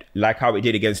left, like how it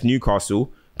did against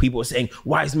Newcastle, people are saying,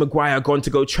 why is Maguire gone to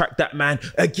go track that man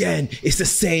again? It's the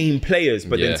same players.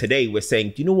 But then today we're saying,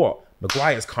 do you know what?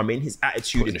 Maguire's come in. His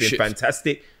attitude has been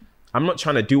fantastic. I'm not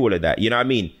trying to do all of that. You know what I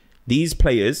mean? These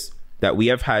players that we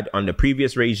have had under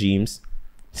previous regimes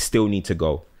still need to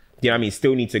go. You know what I mean?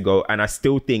 Still need to go. And I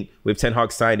still think with Ten Hag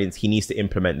signings, he needs to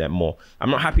implement them more. I'm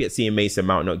not happy at seeing Mason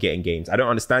Mount not getting games. I don't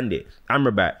understand it.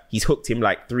 Amrabat, he's hooked him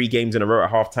like 3 games in a row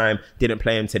at halftime. Didn't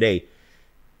play him today.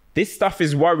 This stuff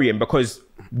is worrying because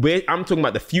I'm talking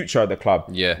about the future of the club.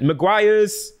 Yeah.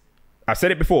 Maguire's, I've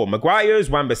said it before, Maguire's,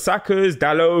 Wan-Bissaka's,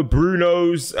 Dallo,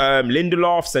 Bruno's,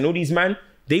 Lindelof's and all these, man,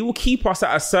 they will keep us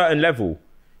at a certain level.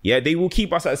 Yeah, they will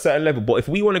keep us at a certain level. But if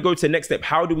we want to go to the next step,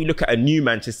 how do we look at a new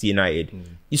Manchester United?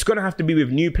 It's going to have to be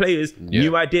with new players,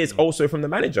 new ideas, also from the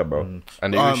manager, bro.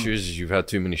 And the issue is you've had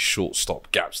too many short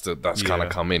stop gaps that's kind of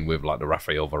come in with like the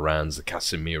Rafael Varans, the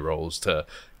Casemiros to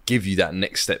give you that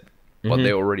next step. But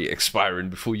they're already expiring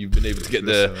before you've been able to get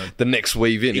the next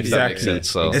wave in, if that makes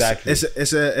sense. So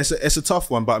It's a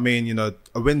tough one, but I mean, you know,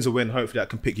 a win's a win. Hopefully that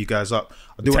can pick you guys up.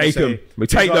 I do Take them. We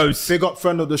take those. Big up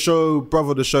friend of the show,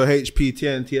 brother of the show, HP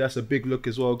TNT. That's a big look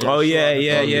as well. Oh yeah.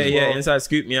 Inside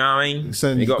scoop, you know what I mean?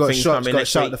 Listen, you got things coming next week.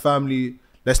 Shout out the family.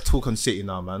 Let's talk on City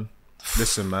now, man.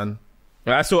 Listen, man.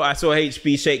 I saw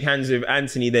HB shake hands with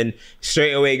Anthony, then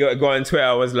straight away go on Twitter.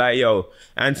 I was like, yo,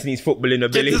 Anthony's footballing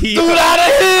ability. Get out of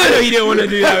here! I know he didn't want to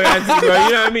do that with Anthony, bro.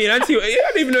 You know what I mean? Anthony, I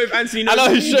don't even know if Anthony knows. I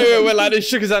know he straight away like this,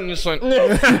 shook his hand and just went,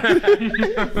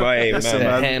 Hey,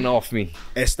 man. hand off me.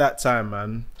 It's that time,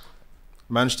 man.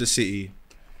 Manchester City.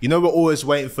 You know, we're always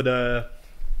waiting for the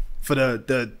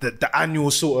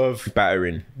annual sort of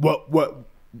battering. What?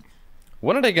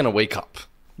 When are they gonna wake up?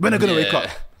 When are they gonna wake up?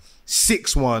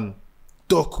 6-1.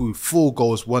 Doku, 4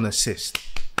 goals, 1 assist.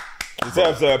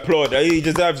 Deserves an applaud. He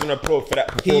deserves an applaud for that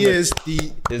performance. He is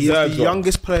the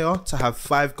youngest player to have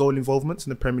 5 goal involvements in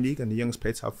the Premier League and the youngest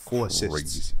player to have 4 assists.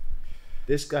 Crazy.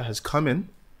 This guy has come in,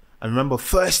 and remember,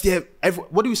 first year.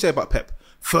 What do we say about Pep?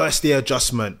 First year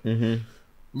adjustment.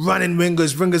 Running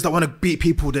wingers that want to beat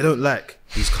people they don't like.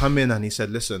 He's come in and he said,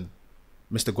 "Listen,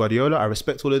 Mr. Guardiola, I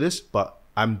respect all of this, but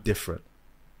I'm different."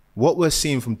 What we're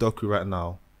seeing from Doku right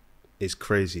now is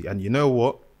crazy. And you know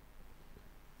what?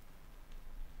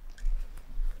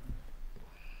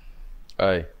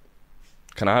 Hey,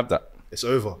 can I have that? It's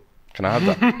over. Can I have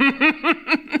that?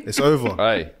 It's over.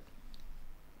 Hey.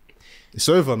 It's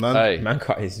over, man. Hey. Man,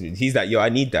 he's like, yo, I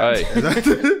need that.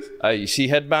 Hey. Hey, you see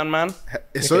headband, man?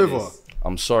 It's over.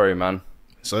 I'm sorry, man.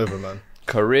 It's over, man.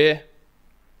 Career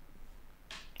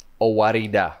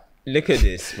Owarida. Look at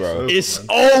this, bro. It's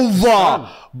over.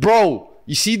 Bro,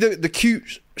 you see the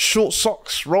cute short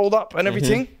socks rolled up and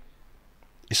everything?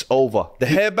 It's over. The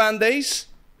hairband days,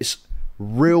 it's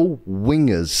real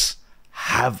wingers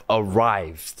have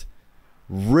arrived.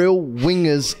 Real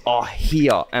wingers are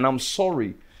here. And I'm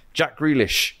sorry, Jack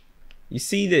Grealish. You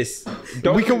see this?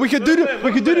 We could do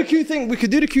the cute thing. We could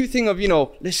do the cute thing of, you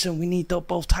know, listen, we need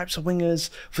both types of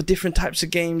wingers for different types of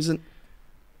games,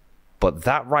 but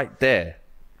that right there,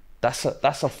 that's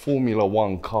a Formula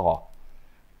One car.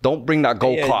 Don't bring that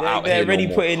go-kart out here no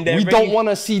more. We don't want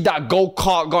to see that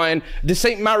go-kart going. This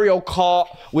ain't Mario Kart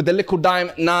with the little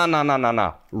diamond.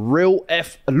 Nah. Real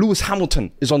Lewis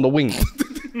Hamilton is on the wing.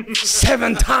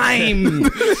 7 times.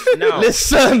 No.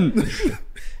 Listen,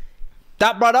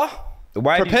 that brother.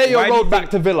 Prepare your road back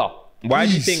to Villa. Why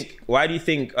do you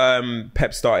think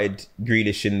Pep started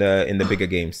Grealish in the bigger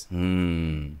games?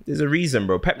 There's a reason,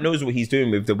 bro. Pep knows what he's doing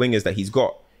with the wingers that he's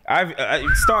got. I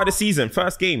started the season,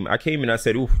 first game, I came in, I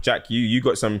said, "Ooh, Jack, you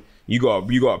got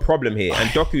a problem here." And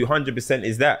Doku 100%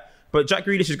 is that. But Jack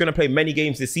Grealish is going to play many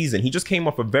games this season. He just came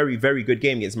off a very, very good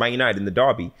game against Man United in the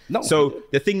derby. So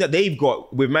the thing that they've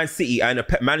got with Man City and a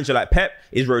manager like Pep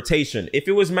is rotation. If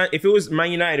it was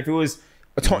Man United, if it was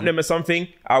Tottenham or something,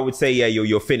 I would say, yeah,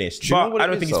 you're finished. But I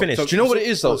don't think he's finished. Do you know what it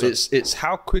is though? It's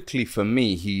how quickly for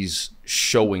me he's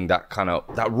showing that kind of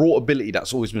that raw ability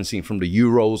that's always been seen from the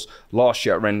Euros last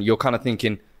year at Rennes. You're kind of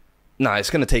thinking, nah, it's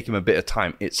going to take him a bit of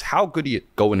time. It's how good he is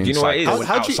going inside, going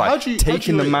outside,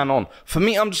 taking the man on. For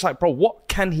me, I'm just like, bro, what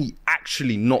can he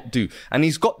actually not do? And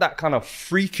he's got that kind of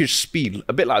freakish speed,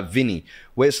 a bit like Vinny,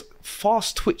 where it's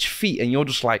fast twitch feet, and you're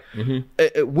just like,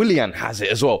 Willian has it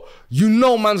as well. You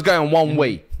know, man's going one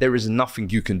way. There is nothing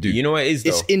you can do. You know what it is, though?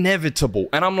 It's inevitable.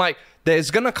 And I'm like,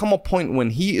 there's going to come a point when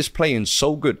he is playing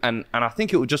so good, and I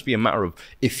think it will just be a matter of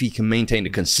if he can maintain the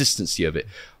consistency of it.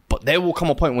 But there will come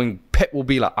a point when Pep will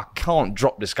be like, I can't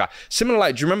drop this guy. Similar,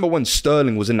 like, do you remember when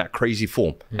Sterling was in that crazy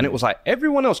form? And it was like,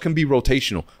 everyone else can be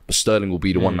rotational, but Sterling will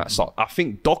be the one that starts. I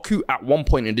think Doku at one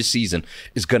point in this season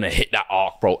is going to hit that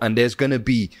arc, bro. And there's going to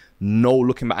be no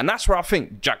looking back. And that's where I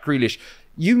think Jack Grealish,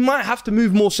 you might have to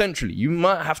move more centrally. You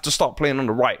might have to start playing on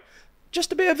the right.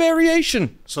 Just a bit of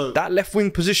variation. So that left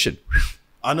wing position.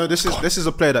 I know this is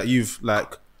a player that you've,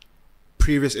 like,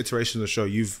 previous iterations of the show,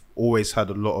 you've always had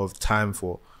a lot of time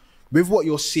for. With what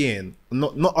you're seeing,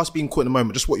 not us being caught in the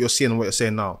moment, just what you're seeing and what you're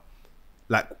saying now,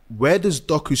 like, where does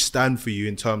Doku stand for you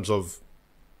in terms of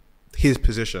his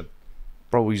position?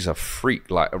 bro, he's a freak.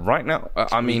 Like right now,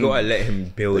 I mean, you gotta let him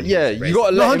build. Yeah, you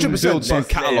gotta let him build some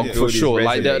catalog for sure.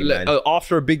 Like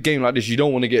after a big game like this, you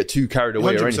don't want to get too carried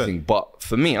away 100%. Or anything. But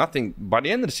for me, I think by the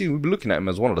end of the season, we'll be looking at him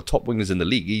as one of the top wingers in the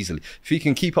league easily. If he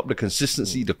can keep up the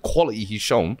consistency, the quality he's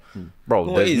shown,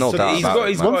 bro, there's no doubt about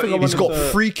it. He's got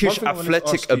freakish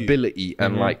athletic ability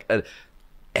and like an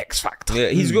X factor. Yeah,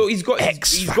 he's got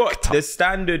the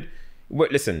standard.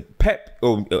 Wait, listen, Pep.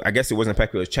 Oh, I guess it wasn't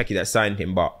Pep. It was Checky that signed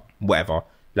him, but whatever.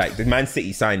 Like the Man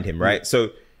City signed him, right?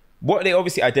 So what they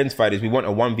obviously identified is we want a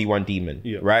 1v1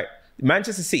 demon, right?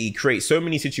 Manchester City creates so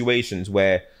many situations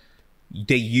where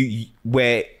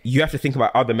where you have to think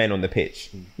about other men on the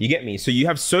pitch. You get me? So you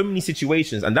have so many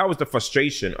situations, and that was the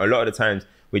frustration a lot of the times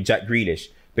with Jack Grealish,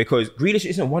 because Grealish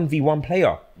isn't a 1v1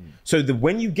 player. So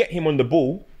when you get him on the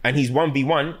ball and he's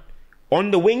 1v1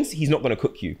 on the wings, he's not going to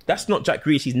cook you. That's not Jack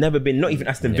Grealish. He's never been, not even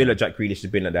Aston Villa Jack Grealish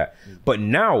has been like that. But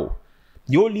now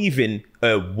you're leaving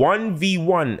a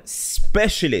 1v1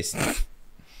 specialist,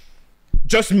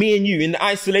 just me and you in the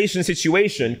isolation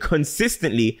situation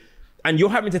consistently, and you're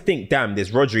having to think, damn,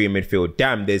 there's Rodri in midfield,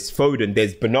 damn, there's Foden,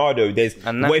 there's Bernardo,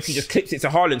 what if he just clips it to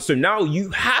Haaland? So now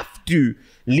you have to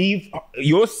leave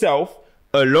yourself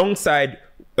alongside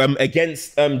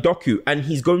against Doku, and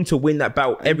he's going to win that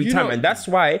bout every time. And that's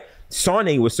why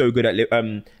Sane was so good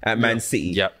at Man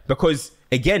City. Because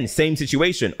again, same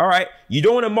situation. All right, you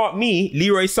don't want to mark me,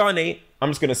 Leroy Sane. I'm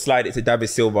just going to slide it to David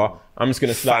Silva. I'm just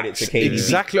going to slide it to KDB.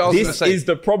 Exactly what I was going to say. This is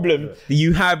the problem that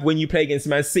you have when you play against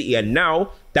Man City. And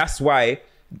now that's why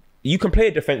you can play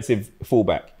a defensive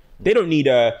fullback. They don't need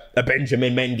a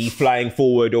Benjamin Mendy flying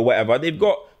forward or whatever. They've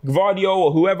got Gvardio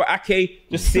or whoever, Ake,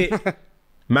 just sit.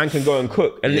 Man can go and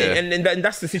cook. And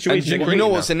that's the situation. And you know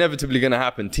what's inevitably going to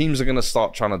happen? Teams are going to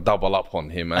start trying to double up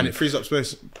on him. And it frees up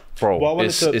space. Bro, what I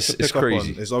wanted to pick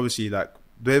crazy. Up on is obviously like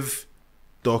with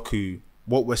Doku,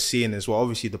 what we're seeing as well,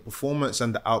 obviously the performance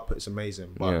and the output is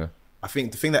amazing. But I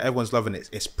think the thing that everyone's loving is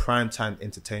primetime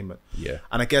entertainment. Yeah.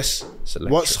 And I guess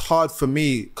what's hard for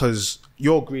me, because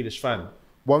you're a Grealish fan,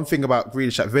 one thing about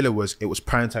Grealish at Villa was it was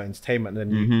primetime entertainment.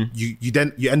 And then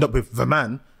you end up with the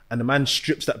man, and the man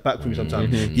strips that back from you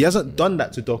sometimes. He hasn't done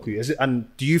that to Doku, is it?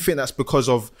 And do you think that's because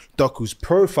of Doku's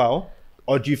profile,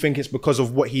 or do you think it's because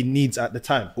of what he needs at the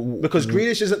time? Because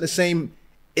Grealish isn't the same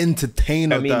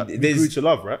entertainer that we grew to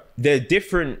love, right? They're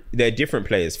different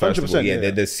players, first of all.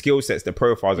 Yeah. The skill sets, the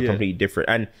profiles are completely different.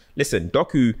 And listen,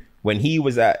 Doku, when he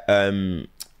was at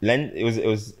it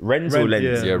was Rennes or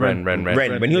Lens?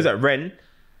 Rennes. When he was at Rennes,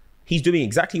 he's doing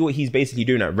exactly what he's basically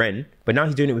doing at Rennes, but now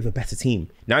he's doing it with a better team.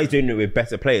 Now he's doing it with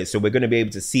better players, so we're going to be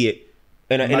able to see it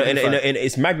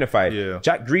it's magnified.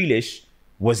 Jack Grealish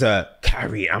was I'm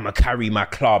gonna carry my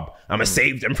club. I'm gonna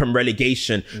save them from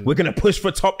relegation. We're gonna push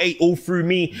for top 8 all through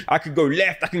me. I can go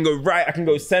left, I can go right, I can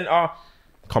go center.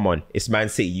 Come on, it's Man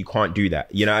City. You can't do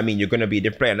that. You know what I mean? You're gonna be a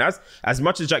different player. And as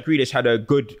much as Jack Grealish had a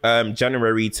good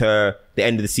January to the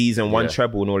end of the season, one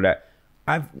treble and all that,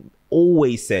 I've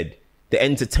always said the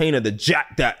entertainer, the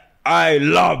Jack that I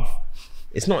love,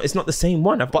 it's not the same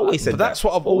one. I've always said that. But that's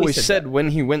what I've always said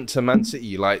when he went to Man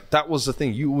City. Like, that was the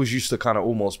thing. You always used to kind of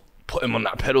almost put him on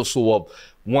that pedestal of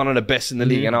one of the best in the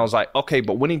league. And I was like, okay,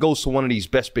 but when he goes to one of these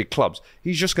best big clubs,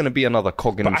 he's just going to be another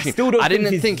cog in the machine. I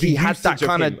didn't think he had that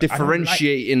kind of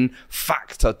differentiating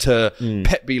factor to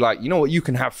Pep be like, you know what, you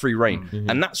can have free reign.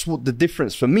 And that's what the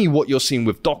difference for me, what you're seeing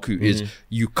with Doku is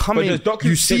you come in,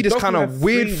 you see this kind of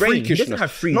weird freakishness. He doesn't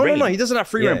have free reign. No, he doesn't have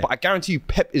free reign, but I guarantee you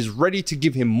Pep is ready to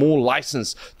give him more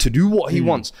license to do what he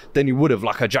wants than he would have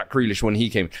like a Jack Grealish when he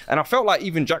came. And I felt like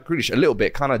even Jack Grealish a little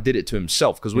bit kind of did it to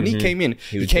himself, because when he came in,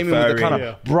 he came in with the kind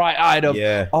of bright-eyed of,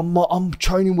 I'm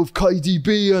training with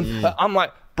KDB, and I'm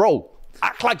like, bro,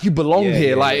 act like you belong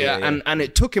here. And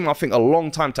it took him, I think, a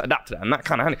long time to adapt to that, and that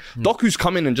kind of handy. Doku's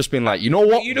come in and just been like, you know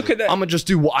what, you look at that, I'm gonna just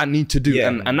do what I need to do,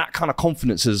 and that kind of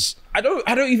confidence is. I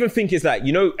don't even think it's like,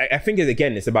 you know, I think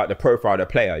it's about the profile of the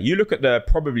player. You look at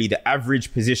probably the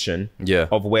average position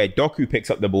of where Doku picks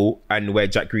up the ball and where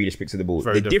Jack Grealish picks up the ball.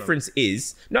 The difference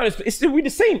is, it's still be the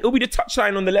same. It'll be the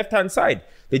touchline on the left-hand side.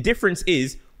 The difference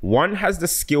is one has the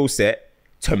skill set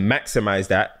to maximize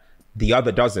that, the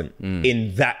other doesn't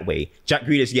in that way. Jack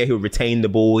Grealish, he'll retain the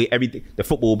ball, everything, the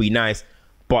football will be nice,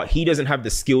 but he doesn't have the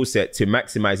skill set to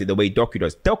maximize it the way Doku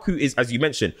does. Doku is, as you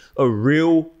mentioned, a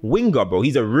real winger, bro.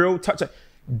 He's a real toucher.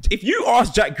 If you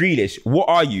ask Jack Grealish, what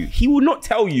are you? He will not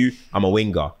tell you, I'm a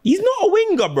winger. He's not a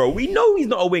winger, bro. We know he's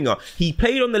not a winger. He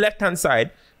played on the left-hand side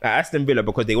at Aston Villa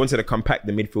because they wanted to compact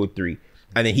the midfield three,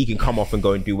 and then he can come off and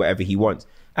go and do whatever he wants.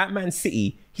 At Man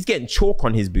City, he's getting chalk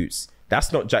on his boots.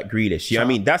 That's not Jack Grealish. You know what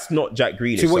I mean? That's not Jack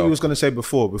Grealish. See what you was going to say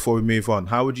before we move on.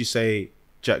 How would you say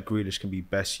Jack Grealish can be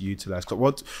best utilised?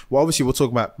 Well, obviously we're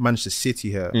talking about Manchester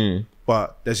City here,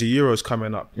 but there's a Euros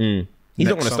coming up. He's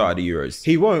not going to start at the Euros.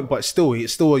 He won't, but still,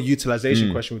 it's still a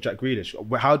utilisation question with Jack Grealish.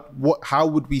 How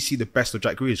would we see the best of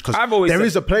Jack Grealish? Because there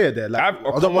is a player there. Like,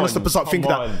 I don't want us to start thinking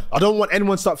that. I don't want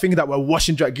anyone to start thinking that we're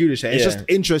washing Jack Grealish. It's just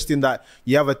interesting that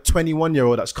you have a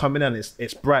 21-year-old that's coming in and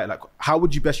it's bright. Like, how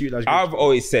would you best utilise Grealish? I've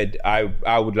always said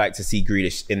I would like to see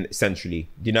Grealish in centrally.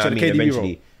 Do you know what I mean? KDB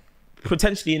Eventually. role.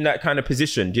 Potentially in that kind of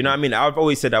position. Do you know what I mean? I've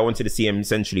always said I wanted to see him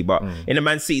essentially, but in a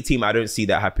Man City team, I don't see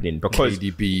that happening because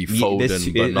KDB,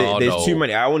 Foden, Bernardo. There's too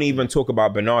many. I won't even talk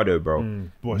about Bernardo, bro.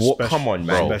 Come on,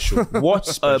 man.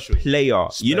 What a player.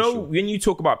 You know, when you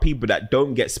talk about people that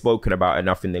don't get spoken about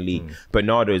enough in the league,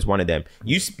 Bernardo is one of them.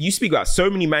 You speak about so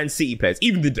many Man City players,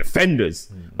 even the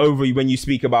defenders, over when you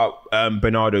speak about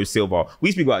Bernardo Silva.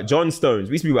 We speak about John Stones.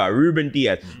 We speak about Ruben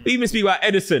Diaz. We even speak about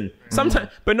Edison. Sometimes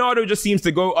Bernardo just seems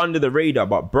to go under the radar,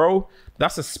 but bro,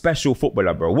 that's a special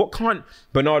footballer, bro. What can't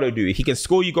Bernardo do? He can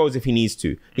score you goals if he needs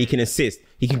to. He can assist.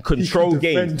 He can control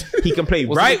games. He can play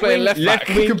right wing, left wing.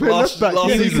 He can play left back.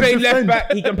 He can play left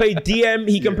back. He can play DM.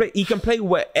 He can play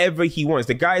wherever he wants.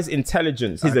 The guy's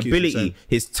intelligence, his ability,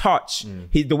 his touch,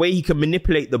 the way he can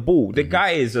manipulate the ball. The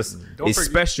guy is just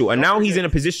special. And now he's in a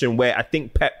position where I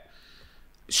think Pep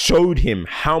showed him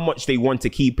how much they want to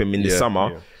keep him in the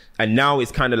summer. And now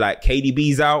it's kind of like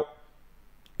KDB's out.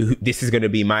 This is going to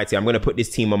be my team. I'm going to put this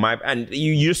team on my... And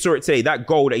you just saw it today. That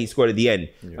goal that he scored at the end.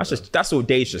 That's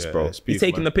audacious, bro. He's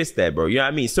taking the piss there, bro. You know what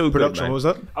I mean? So Production, good, man. what was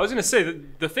that? I was going to say,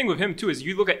 the thing with him, too, is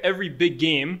you look at every big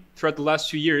game throughout the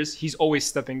last 2 years, he's always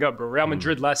stepping up, bro. Real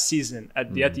Madrid last season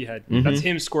at the Etihad. That's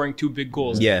him scoring 2 big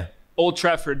goals. Yeah. Old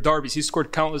Trafford, derbies. He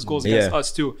scored countless goals against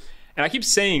us, too. And I keep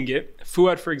saying it.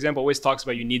 Fuad, for example, always talks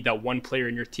about you need that one player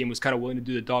in your team who's kind of willing to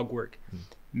do the dog work.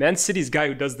 Man City's guy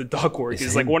who does the dog work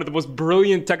is like one of the most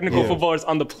brilliant technical footballers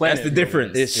on the planet. That's the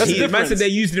difference. That's the difference. Man said they're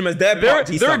using him as their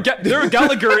Their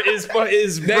Gallagher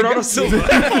is Bernardo Silva.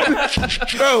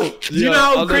 Bro, do you know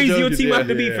how crazy your team have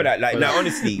to be for that? Like, now,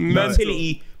 honestly,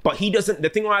 utility. But he doesn't. The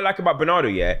thing I like about Bernardo,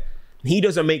 he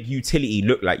doesn't make utility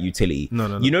look like utility.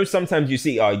 No. You know, sometimes you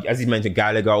see, as he mentioned,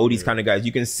 Gallagher, all these kind of guys.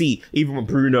 You can see even with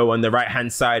Bruno on the right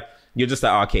hand side, you're just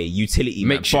like, okay, utility,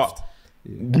 makeshift. But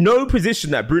no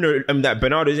position that that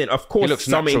Bernardo's in, of course,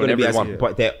 some ain't going to be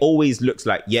but there always looks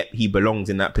like, he belongs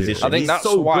in that position. I think that's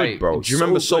so why, good, bro. Do you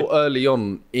remember so early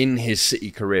on in his City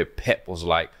career, Pep was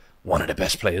like one of the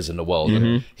best players in the world.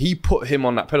 And he put him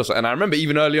on that pedestal. And I remember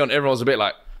even early on, everyone was a bit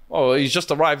like, oh, he's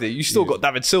just arrived there. You still got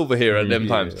David Silva here at them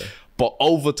times. But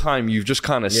over time, you've just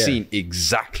kind of seen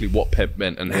exactly what Pep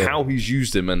meant and how he's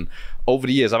used him. And over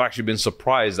the years, I've actually been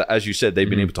surprised that, as you said, they've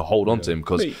been able to hold on to him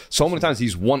because so many times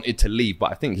he's wanted to leave,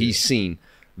 but I think he's seen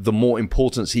the more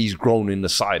importance he's grown in the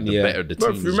side, the better the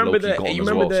team's remember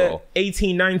the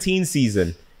 18-19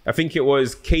 season? I think it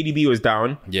was KDB was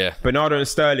down. Yeah. Bernardo and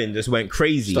Sterling just went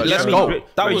crazy. Let's go.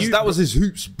 That was his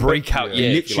hoops breakout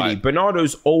year. Literally,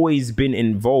 Bernardo's always been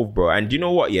involved, bro. And you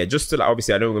know what? Just to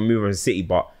obviously, I don't want to move on to City,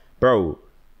 but bro,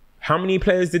 how many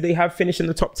players did they have finish in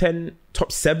the top 10,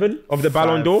 top 7 of the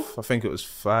Ballon d'Or? I think it was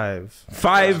 5.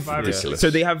 5. So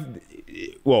they have,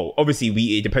 well, obviously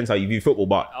it depends how you view football,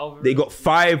 but they got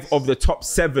 5 of the top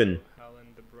 7.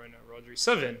 Haaland, De Bruyne, Rodri.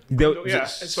 7.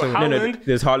 So Haaland,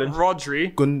 there's Haaland,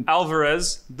 Rodri,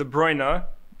 Alvarez, De Bruyne,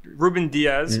 Ruben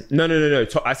Diaz. No.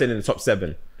 I said in the top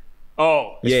 7.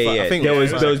 Oh, I think there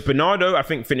was Bernardo. I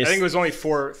think finished. I think it was only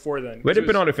four then. Where did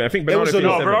Bernardo finish? I think Bernardo finished.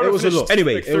 It was a lot.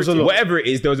 Anyway, whatever it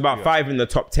is, there was about 5 in the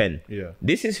top 10. Yeah,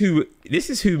 this is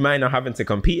who man are having to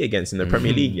compete against in the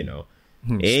Premier League. You know,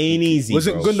 ain't easy.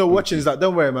 Wasn't Gundo watching? He's like,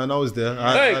 don't worry, man. I was there.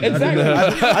 Exactly.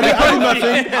 I did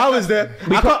nothing. I was there.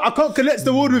 I can't connect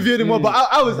the word with you anymore. But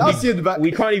I was seeing the back.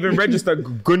 We can't even register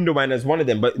Gundogan as one of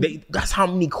them. But that's how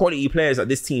many quality players that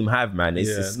this team have, man. It's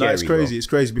scary. It's crazy. Bro. It's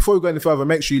crazy. Before we go any further,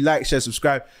 make sure you like, share,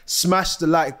 subscribe, smash the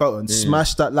like button.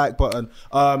 Smash that like button.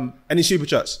 Any super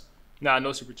chats? Nah,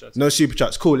 no super chats. No super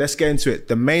chats. Cool, let's get into it.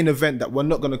 The main event that we're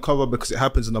not going to cover because it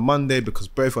happens on a Monday because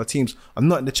both our teams are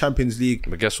not in the Champions League.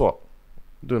 But guess what?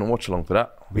 We're doing a watch along for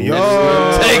that. Take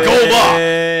over!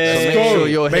 So make sure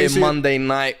you're here Monday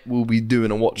night. We'll be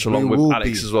doing a watch along with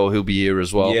Alex as well. He'll be here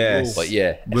as well. Yes. But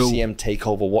FCM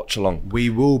takeover watch along. We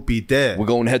will be there. We're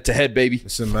going head to head, baby.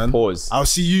 Listen, man. Pause. I'll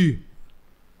see you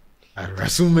at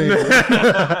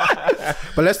WrestleMania.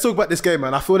 But let's talk about this game,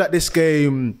 man. I feel that this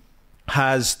game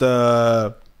has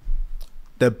the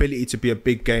ability to be a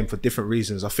big game for different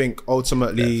reasons. I think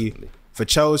ultimately for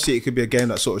Chelsea, it could be a game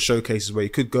that sort of showcases where you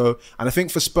could go. And I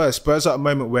think for Spurs are at a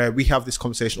moment where we have this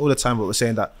conversation all the time, but we're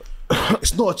saying that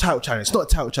it's not a title challenge. It's not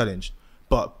a title challenge.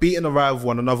 But beating a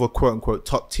rival on another quote-unquote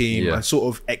top team and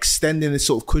sort of extending this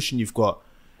sort of cushion you've got,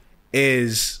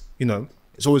 is,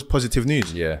 it's always positive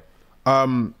news. Yeah.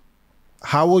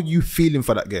 How are you feeling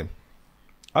for that game?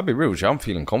 I'll be real with you, I'm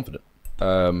feeling confident.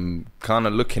 Kind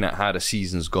of looking at how the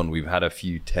season's gone, we've had a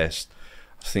few tests.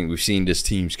 I think we've seen this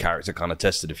team's character kind of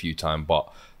tested a few times,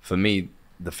 but for me,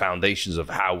 the foundations of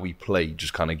how we play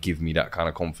just kind of give me that kind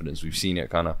of confidence. We've seen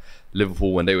it kind of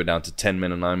Liverpool when they were down to 10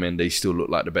 men and 9 men, they still looked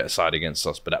like the better side against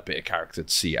us, but that bit of character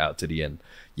to see it out to the end.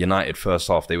 United, first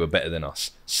half, they were better than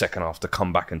us. Second half, to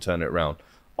come back and turn it around.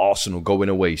 Arsenal going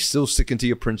away, still sticking to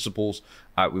your principles.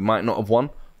 We might not have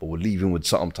won, but we're leaving with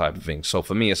some type of thing. So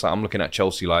for me, it's like I'm looking at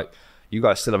Chelsea like, you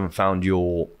guys still haven't found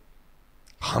your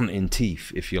hunting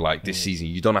teeth, if you like, this season.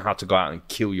 You don't know how to go out and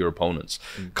kill your opponents.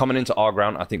 Coming into our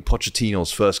ground, I think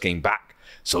Pochettino's first game back,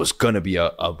 so it's going to be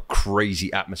a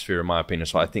crazy atmosphere, in my opinion.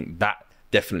 So I think that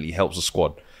definitely helps the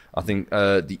squad. I think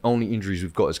the only injuries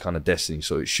we've got is kind of destiny,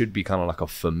 so it should be kind of like a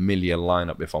familiar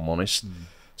lineup, if I'm honest.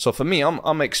 So for me,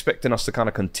 I'm expecting us to kind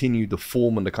of continue the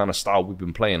form and the kind of style we've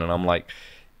been playing, and I'm like,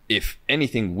 if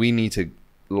anything, we need to.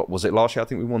 Was it last year? I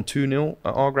think we won 2-0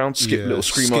 at our ground. Little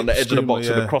screamer on the edge of the box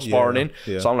with the crossbar and in.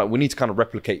 Yeah. So I'm like, we need to kind of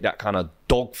replicate that kind of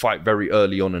dogfight very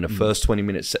early on in the first 20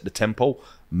 minutes, set the tempo,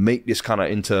 make this kind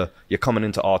of into, you're coming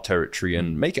into our territory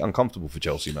and make it uncomfortable for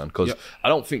Chelsea, man. Because I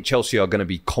don't think Chelsea are going to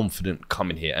be confident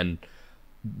coming here. And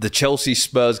the Chelsea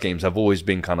Spurs games have always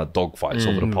been kind of dogfights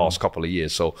over the past couple of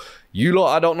years. So you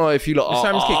lot, I don't know if you lot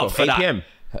are for 8 p.m.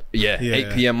 Yeah,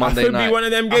 8 p.m. Monday night. Could be one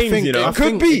of them games, It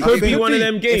could be one of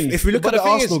them games. If we look at the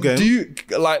Arsenal game, do you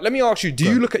let me ask you? Do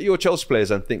you look at your Chelsea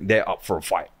players and think they're up for a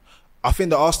fight? I think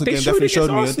the Arsenal game definitely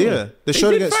showed me. They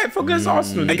showed against fight for against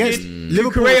Arsenal. Against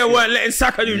Liverpool, Korea weren't letting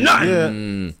Saka do nothing.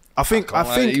 Yeah. I think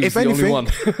if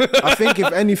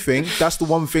anything, that's the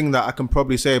one thing that I can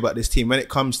probably say about this team when it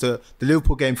comes to the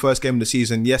Liverpool game, first game of the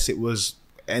season. Yes, it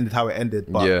ended how it ended,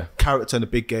 but character in a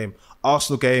big game.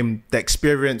 Arsenal game, the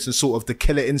experience and sort of the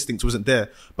killer instinct wasn't there.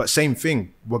 But same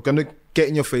thing, we're gonna get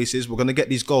in your faces. We're gonna get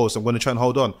these goals. I'm gonna try and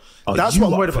hold on. That's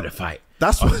what I'm worried about. The fight.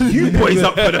 That's what you boys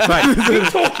up for the fight. What are you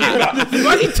talking about?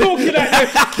 What are you talking about?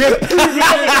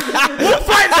 What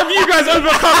fights have you guys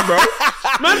overcome, bro?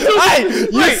 Man,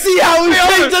 you see how we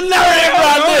changed the narrative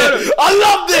around here? I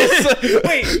love this.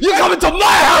 Wait, you're coming to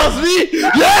my house, me?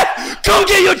 Yeah? Come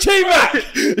get your chain back.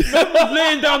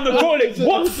 Laying down the gauntlet.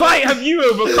 What fight have you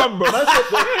overcome, bro?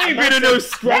 I ain't been in no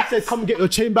scrap. Said, come get your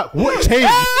chain back. What chain?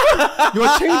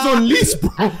 Your chain's on lease,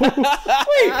 bro.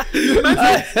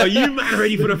 Wait, are you man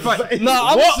ready for the fight?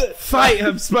 What fight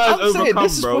have Spurs overcome,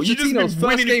 bro? You just been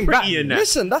winning pretty in that.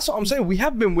 Listen, that's what I'm saying. We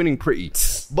have been winning pretty,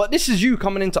 but this is you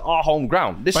coming into our home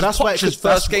ground. This is Poch's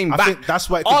first game back. That's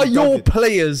why. Are your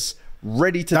players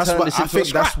ready to turn this into a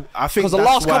scrap? Because the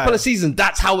last couple of seasons,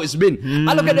 that's how it's been.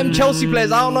 I look at them Chelsea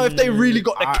players. I don't know if they really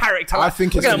got the character. I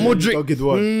think it's Modric.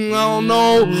 I don't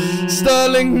know.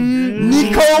 Sterling.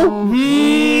 Nico. Oh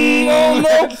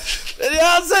no.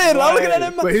 Yeah, I'm saying. I'm looking at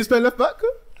them. Wait, who's playing left back?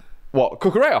 What?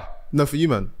 Cucurella? No, for you,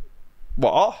 man.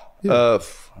 What?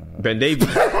 Ben Davies.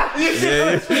 Is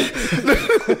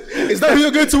that who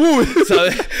you're going to war with?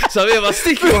 So we have a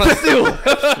sticky one still.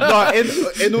 But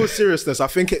in all seriousness, I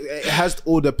think it has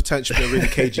all the potential to be a really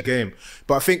cagey game.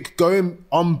 But I think going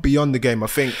on beyond the game, I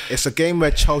think it's a game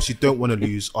where Chelsea don't want to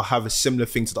lose or have a similar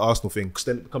thing to the Arsenal thing, because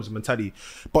then it becomes a mentality.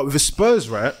 But with the Spurs,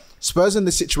 right? Spurs in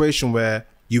the situation where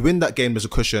you win that game, there's a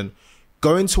cushion.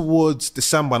 Going towards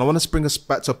December, and I want to bring us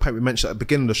back to a point we mentioned at the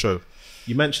beginning of the show.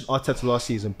 You mentioned Arteta last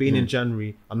season, being in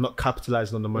January and not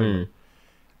capitalising on the moment.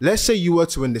 Let's say you were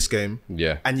to win this game,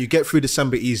 and you get through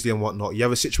December easily and whatnot. You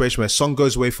have a situation where Son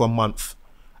goes away for a month,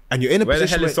 and you're in a where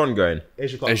position. Where the hell is Son going?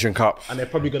 Asian Cup. And they're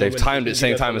probably going to. They've timed it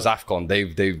same time as AFCON.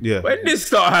 They've. When did this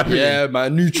start happening? Yeah,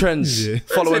 man. New trends.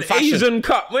 Following fashion. Asian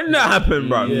Cup. When did that happen,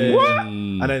 bro? What?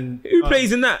 And then who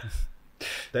plays in that?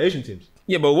 The Asian teams.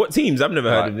 Yeah, but what teams? I've never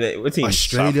heard of it. What teams?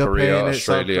 Australia,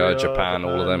 South Korea, Japan,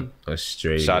 all of them.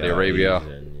 Australia, Saudi Arabia.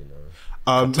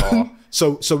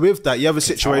 So with that, you have a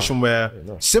situation where,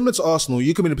 similar to Arsenal,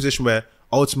 you could be in a position where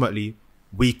ultimately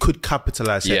we could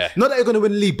capitalise. Not that you're going to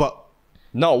win the league, but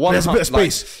there's a bit of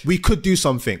space. We could do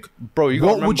something. Bro,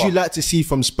 what would you like to see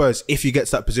from Spurs if you get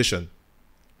to that position?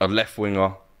 A left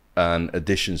winger and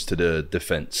additions to the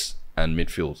defence and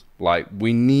midfield. Like,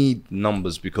 we need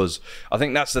numbers, because I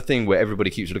think that's the thing where everybody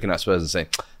keeps looking at Spurs and saying,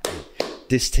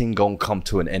 this thing gonna come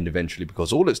to an end eventually,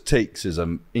 because all it takes is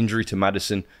an injury to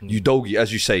Maddison. Udogie,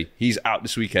 as you say, he's out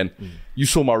this weekend. You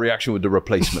saw my reaction with the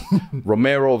replacement.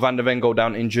 Romero, Van der Ven go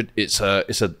down injured. It's a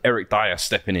Eric Dyer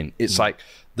stepping in. It's like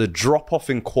the drop off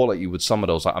in quality with some of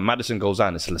those. Like, Maddison goes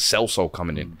down, it's Lo Celso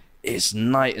coming in. It's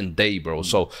night and day, bro.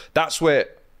 So that's where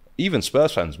even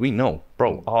Spurs fans, we know,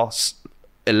 bro,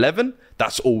 11,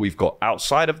 that's all we've got.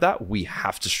 Outside of that, we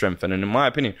have to strengthen. And in my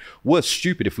opinion, we're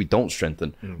stupid if we don't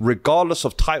strengthen. Regardless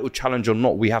of title challenge or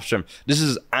not, we have strength. This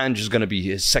is Ange's going to be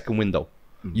his second window.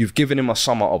 You've given him a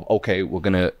summer of, okay, we're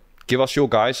going to give us your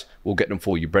guys. We'll get them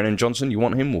for you. Brennan Johnson, you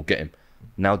want him? We'll get him.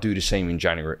 Now do the same in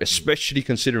January, especially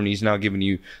considering he's now giving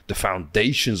you the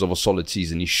foundations of a solid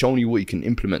season. He's shown you what you can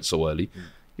implement so early.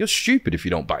 You're stupid if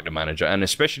you don't back the manager. And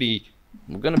especially,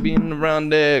 we're going to be in around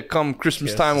there come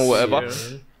Christmas time or whatever.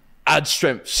 Yeah. Add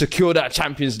strength, secure that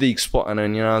Champions League spot, and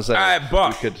then, you know what I'm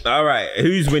saying? All right,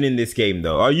 who's winning this game,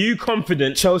 though? Are you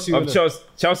confident Chelsea win?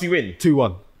 Chelsea win?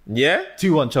 2-1. Yeah?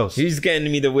 2-1 Chelsea. Who's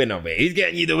getting me the winner, mate? Who's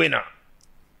getting you the winner?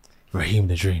 Raheem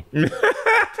the Dream. You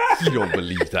don't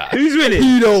believe that. Who's winning?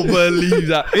 You don't believe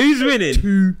that. Who's winning?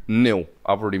 2-0.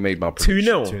 I've already made my prediction.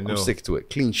 2-0. I'm sticking to it.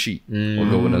 Clean sheet. We're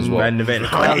going as well. Van der Ven.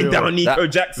 Down Nico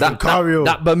Jackson.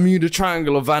 That Bermuda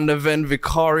Triangle of Van der Ven,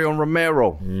 Vicario, and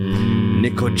Romero.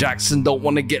 Nico Jackson don't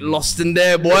want to get lost in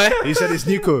there, boy. He said it's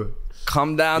Nico.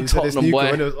 Come down, Tottenham,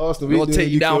 boy. We're going to take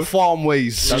you down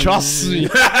farmways. Trust me.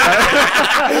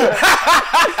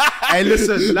 Hey,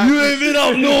 listen. Like, you ain't been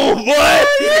up north, boy.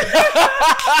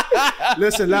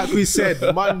 Listen, like we said,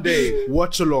 Monday,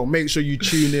 watch along. Make sure you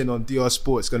tune in on DR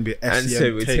Sports. It's going to be an FCM. And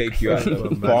so we take you out of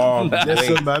the bomb.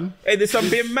 Listen, man. Hey, there's some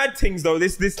big mad things though.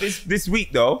 This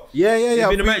week though. Yeah.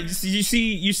 You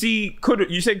see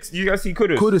Kudus. You guys see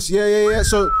Kudus? Kudus, yeah.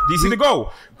 So do you see the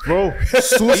goal? Bro,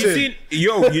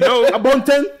 you know,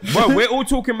 Abonten. Well, we're all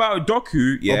talking about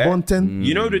Doku, yeah. Abonten.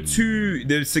 You know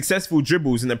the successful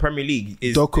dribbles in the Premier League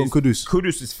is Doku and Kudus.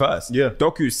 Kudus is first. Yeah.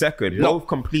 Doku is second. Yep. Both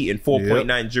completing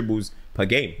 4.9 dribbles per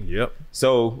game. Yep.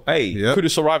 So hey,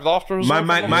 Kudus arrived after us. My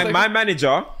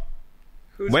manager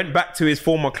went back to his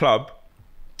former club,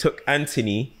 took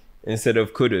Anthony instead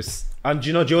of Kudus. And do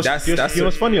you know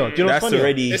what's funnier? That's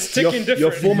already it's ticking different.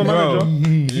 Your former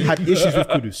manager had issues with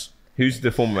Kudus. Who's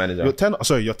the former manager?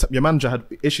 Your manager had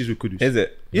issues with Kudus. Is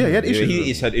it? Yeah, he had issues.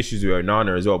 He had issues with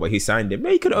Onana as well, but he signed him.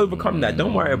 Man, he could overcome that.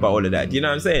 Don't worry about all of that. Do you know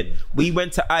what I'm saying? We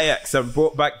went to Ajax and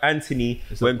brought back Anthony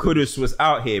when Kudus was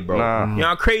out here, bro. You know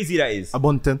how crazy that is?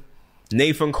 Abonten.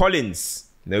 Nathan Collins.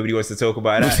 Nobody wants to talk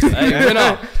about that.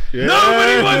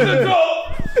 Nobody wants to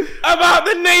talk about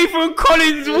the Nathan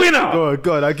Collins winner.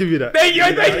 God, I'll give you that. Thank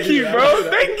you, bro.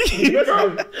 Thank you,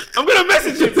 bro. I'm gonna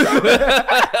message him, bro.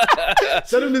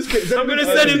 Send him this picture. I'm gonna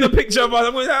send him the picture of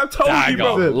us. I've told you,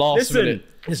 bro.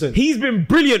 Listen, he's been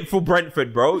brilliant for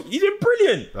Brentford, bro. He's been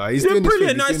brilliant. He's been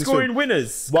brilliant. Nice scoring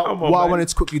winners. What I wanted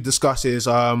to quickly discuss is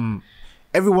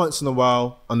every once in a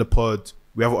while on the pod,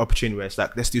 we have an opportunity where it's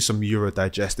like, let's do some Euro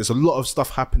digest. There's a lot of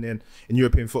stuff happening in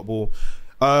European football.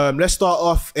 Let's start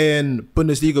off in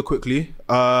Bundesliga quickly.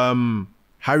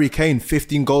 Harry Kane,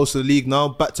 15 goals to the league now,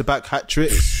 back-to-back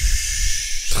hat-tricks.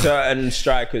 Certain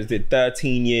strikers did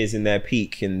 13 years in their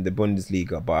peak in the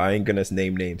Bundesliga, but I ain't gonna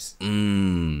name names. I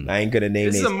ain't gonna name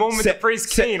names. This is a moment to praise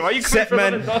Kane. Why are you coming for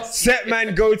Lewandowski? Set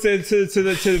man go to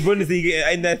the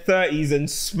Bundesliga in their 30s and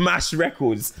smash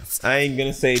records. I ain't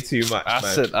gonna say too much.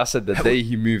 I said the day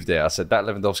he moved there, I said that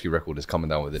Lewandowski record is coming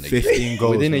down within a 15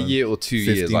 goals. Within a year or 2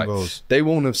 years. Like goals. They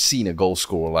won't have seen a goal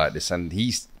scorer like this, and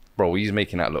he's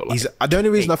making that look like. The only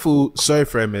reason I feel sorry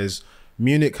for him is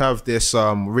Munich have this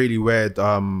really weird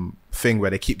thing where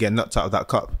they keep getting knocked out of that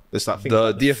cup. It's that thing.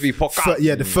 The DFB Pokal.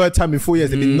 The third time in 4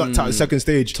 years they've been knocked out of the second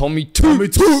stage. Tommy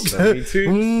Tooks. Hey,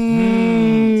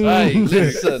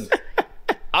 listen.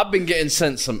 I've been getting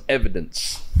sent some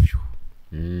evidence.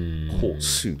 Court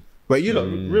soon. Wait, you know,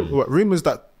 rumors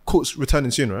that court's returning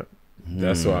soon, right?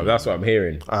 That's what I'm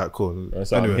hearing. All right, cool.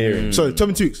 That's what I'm hearing. So,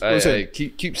 Tommy Tooks. Hey,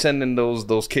 keep sending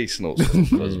those case notes.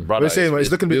 Because brother, it's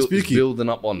looking a bit spooky. Building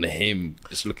up on him.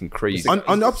 It's looking crazy.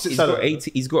 On the opposite side,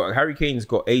 Harry Kane's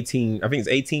got 18. I think it's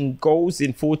 18 goals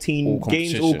in 14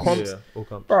 games, all comps.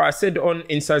 Bro, I said on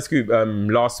Inside Scoop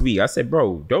last week. I said,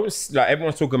 bro, don't like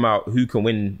everyone's talking about who can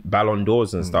win Ballon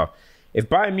d'Ors and stuff. If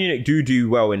Bayern Munich do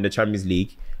well in the Champions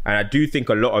League, and I do think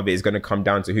a lot of it is going to come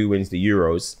down to who wins the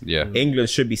Euros. Yeah. England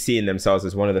should be seeing themselves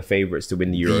as one of the favourites to win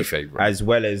the Euros. As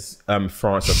well as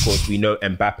France, of course. We know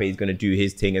Mbappe is going to do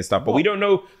his thing and stuff. But we don't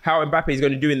know how Mbappe is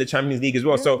going to do in the Champions League as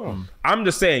well. Yeah. So I'm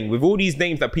just saying, with all these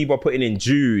names that people are putting in,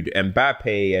 Jude,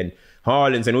 Mbappe and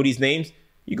Haaland and all these names,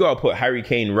 you got to put Harry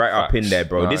Kane right up in there,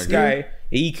 bro. This guy,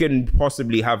 he can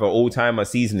possibly have an all-timer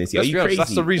season this year. Are you crazy?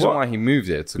 That's the reason why he moved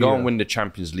there, to go and win the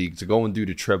Champions League, to go and do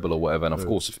the treble or whatever. And of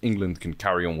course, if England can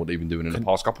carry on what they've been doing in the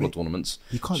past couple of tournaments.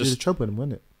 You can't do the treble and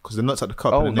win it, because they're not at the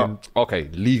cup. Okay,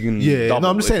 league and double. No,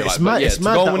 I'm just saying, it's mad. To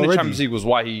go and win the Champions League was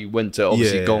why he went to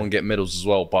obviously go and get medals as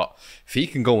well. But if he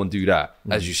can go and do that,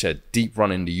 as you said, deep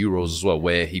run in the Euros as well,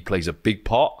 where he plays a big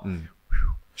part,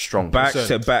 Strong. back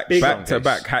to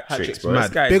back hat tricks, bro. Mad. This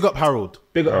guy's- Big up Harold.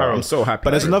 Big up Harold. I'm so happy.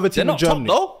 But there's another team They're in not top, Germany.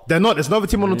 though. They're not. There's another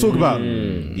team I want to talk about. Do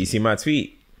you see my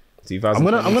tweet? I'm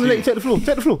gonna let you take the floor.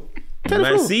 Take the floor. Take the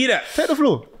Man, floor. see that? Take the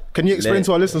floor. Can you explain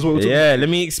to our listeners what we're talking about? Yeah, let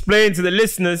me explain to the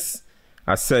listeners.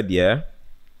 I said, yeah.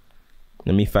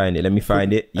 Let me find it.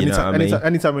 You know what I mean?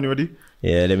 Anytime when you're ready.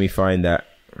 Yeah, let me find that.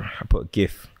 I put a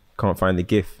GIF. Can't find the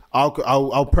GIF.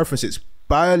 I'll preference it.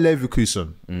 Bayer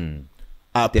Leverkusen.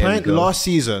 At a There we point go. last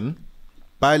season,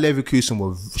 Bayer Leverkusen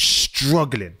were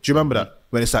struggling. Do you remember that?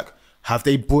 When it's like, have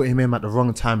they brought him in at the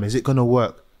wrong time? Is it gonna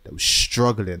work? They were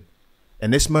struggling. In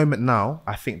this moment now,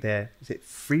 I think is it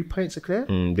 3 points are clear?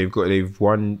 They've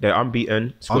won. They're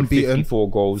unbeaten. Scored Unbeaten. 54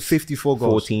 goals. 54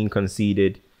 goals. 14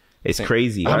 conceded. It's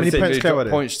crazy. How I many said- points They clear dropped were they?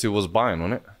 points to was Bayern,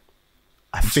 wasn't it?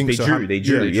 I think They so. drew. They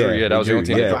drew. Yeah, that was the only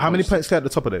team. Yeah. How many points clear at the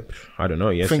top of it? I don't know.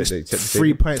 I Yes, think they-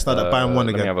 3 points now that Bayern won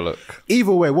Let again. me have a look.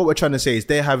 Either way, what we're trying to say is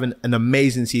they're having an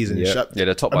amazing season. Yeah. Yeah,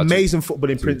 they're top by amazing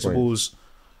footballing principles.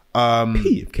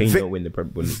 Kane Vic- don't win the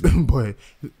Bundesliga. Boy,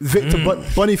 Victor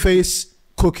Boniface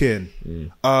cooking,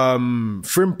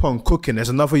 Frimpong cooking. There's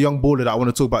another young baller that I want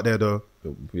to talk about there though.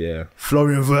 Yeah.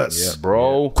 Florian Wirtz,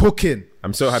 Bro. cooking.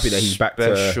 I'm so happy that he's back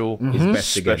Special. to his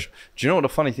best again. Special. Do you know what the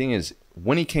funny thing is?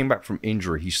 When he came back from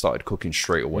injury, he started cooking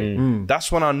straight away.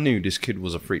 That's when I knew this kid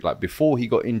was a freak. Like before he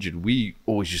got injured, we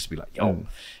always used to be like, "Yo,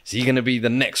 is he gonna be the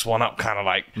next one up?" Kind of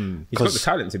like, He's got the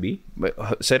talent to be. Wait,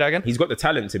 say that again. He's got the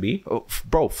talent to be. Oh,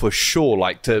 bro, for sure.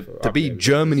 Like to be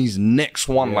Germany's next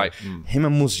one, like him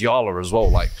and Musiala as well.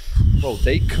 Like, bro,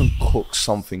 they can cook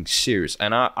something serious.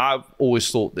 And I've always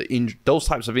thought that those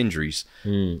types of injuries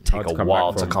take Hard to a come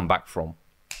while back to from. come back from.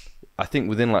 I think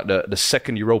within like the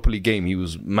second Europa League game, he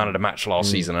was man of the match last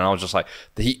season, and I was just like,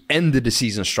 he ended the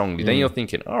season strongly. Then you're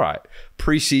thinking, all right,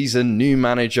 pre-season, new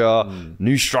manager,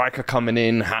 new striker coming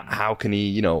in. How can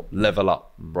he, level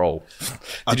up, bro?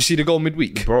 Did you see the goal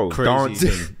midweek, Bro,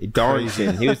 Crazy.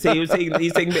 dancing. He was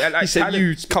taking like He said, talent.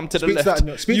 "You come to the Speak to left,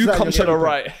 that- speak to you that in come your to the tempo.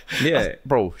 right." Yeah.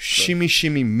 Bro,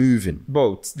 shimmy, moving.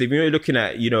 Bro, if you're looking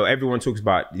at, everyone talks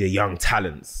about the young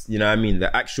talents. You know what I mean?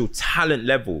 The actual talent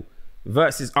level.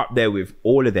 Versus up there with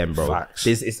all of them, bro. Facts.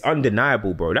 It's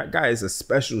undeniable, bro. That guy is a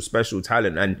special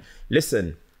talent. And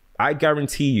listen, I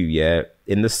guarantee you,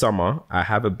 in the summer, I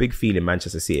have a big feeling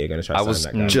Manchester City are going to try to I sign was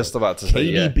that guy. just about to say,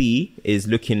 KDB is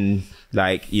looking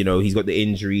like, he's got the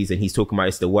injuries and he's talking about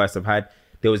it's the worst I've had.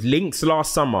 There was links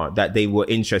last summer that they were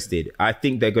interested. I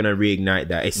think they're going to reignite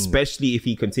that, especially if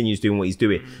he continues doing what he's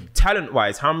doing.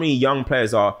 Talent-wise, how many young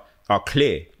players are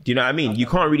clear? Do you know what I mean? You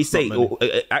can't really say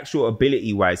actual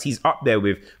ability-wise. He's up there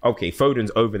with, okay,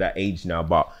 Foden's over that age now,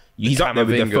 but he's up there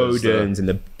with the Camavingas, Fodens and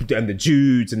the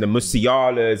Judes and the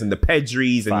Musialas and the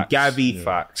Pedris and Facts. Gavi.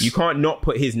 Facts. You can't not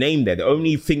put his name there. The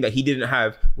only thing that he didn't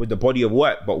have was the body of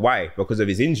work. But why? Because of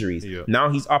his injuries. Yeah. Now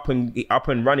he's up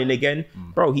and running again.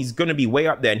 Bro, he's gonna be way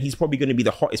up there, and he's probably gonna be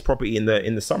the hottest property in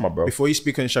the summer, bro. Before you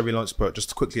speak on Xabi Alonso, bro, just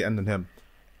to quickly end on him.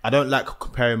 I don't like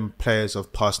comparing players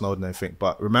of past and anything,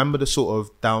 but remember the sort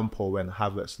of downpour when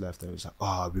Havertz left and it was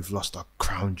like, we've lost our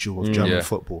crown jewel of German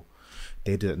football.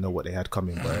 They didn't know what they had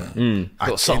coming, bro.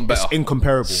 Got something better. It's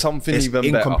incomparable. Something It's even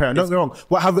better. incomparable. Don't get me wrong.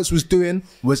 What Havertz was doing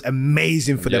was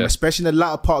amazing for them, Yeah. especially in the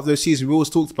latter part of the season. We always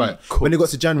talked about it. When they got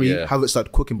to January, Yeah. Havertz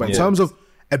started cooking. But in terms of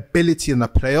ability in a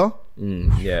player,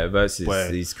 Versus Boy,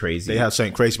 he's crazy. they had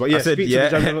something crazy. But yeah, I said, speak to the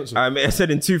Xabi Alonso. I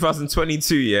said in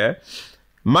 2022,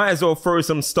 might as well throw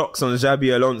some stocks on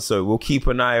Xabi Alonso. We'll keep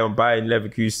an eye on Bayern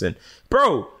Leverkusen.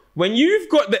 Bro, when you've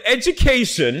got the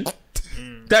education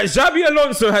that Xabi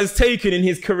Alonso has taken in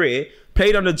his career,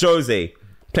 played under Jose,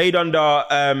 played under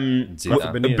was he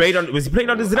playing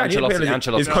under Zidane? He didn't play under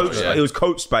Ancelotti. He was coached. Yeah. He was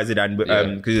coached by Zidane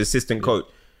because he's assistant coach.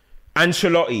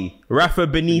 Ancelotti, Rafa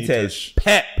Benitez,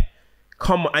 Pep.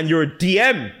 Come on, and you're a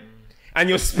DM, and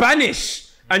you're Spanish,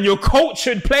 and you're a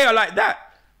cultured player like that.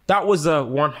 That was a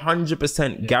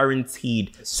 100%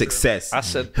 guaranteed success. I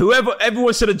said-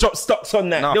 everyone should have dropped stocks on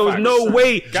that. No, there was facts. no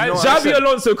way. Guys, you know what I Xabi said?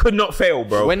 Alonso could not fail,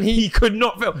 bro. When he could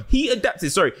not fail. He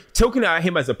adapted. Sorry, talking about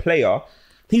him as a player,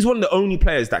 he's one of the only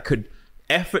players that could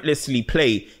effortlessly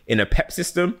play in a Pep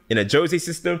system, in a Jose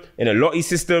system, in a Lotti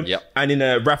system, and in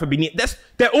a Rafa Benitez.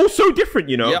 They're all so different,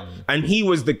 Yep. And he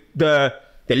was the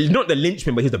not the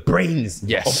linchpin, but he's the brains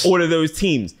of all of those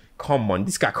teams. Come on,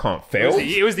 this guy can't fail.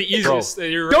 It was the easiest.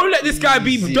 Don't let this guy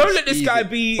be. Don't let this guy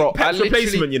be Bro, Pep's I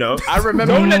replacement. I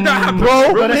remember. Don't let that happen,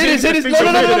 Bro, bro. it is.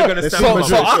 No.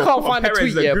 So I can't find the Perez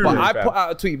tweet the yet, guru, but I fam. put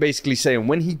out a tweet basically saying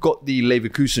when he got the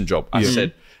Leverkusen job, I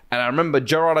said, and I remember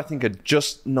Gerrard, I think had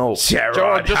just Gerrard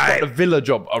just got the Villa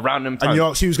job around them times. And you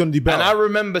asked who was going to do better. And I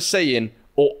remember saying,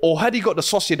 or had he got the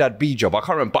Sociedad B job? I can't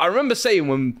remember. But I remember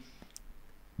saying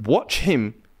watch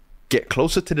him get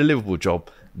closer to the Liverpool job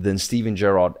than Steven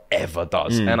Gerrard ever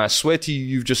does. And I swear to you,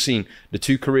 you've just seen the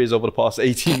 2 careers over the past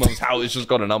 18 months, how it's just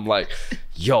gone. And I'm like,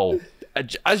 yo,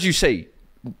 as you say,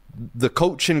 the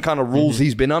coaching kind of rules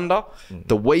he's been under,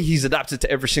 the way he's adapted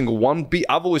to every single one.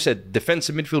 I've always said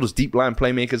defensive midfielders, deep line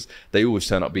playmakers, they always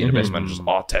turn up being the best managers.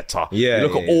 Arteta. You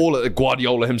look at all of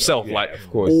Guardiola himself, like of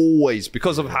course. Always,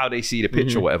 because of how they see the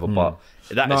pitch or whatever. But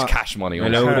that is cash money. I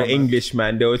know the English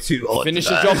man, they were too hot. Finish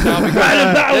the job now.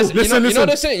 Because you know what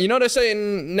they're saying? You know they're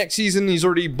saying next season he's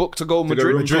already booked to go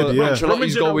Madrid. He's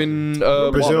going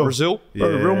Brazil.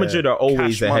 Real Madrid are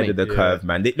always ahead of the curve,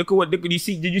 man. Look at did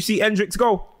you see Hendricks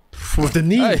go? With the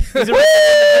knee.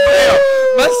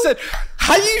 Man said,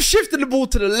 how you shifting the ball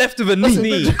to the left of a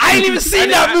knee? I ain't even seen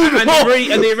that move before.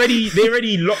 And they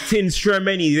already locked in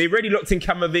Stroemeni. They already locked in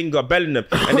Camavinga, Bellingham,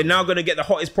 and they're now going to get the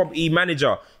hottest property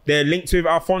manager. They're linked with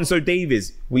Alphonso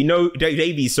Davies. We know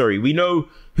Davies. We know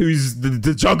who's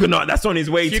the juggernaut that's on his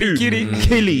way too.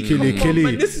 Killy.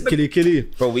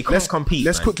 Bro, we can't compete.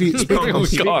 Let's quickly. We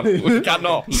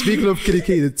cannot. Speaking of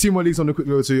Killy, the 2 more leagues on the quick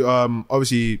note too.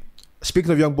 Obviously,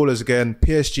 speaking of young ballers again,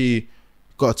 PSG.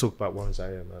 Got to talk about one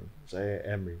Zaire, man. Zaire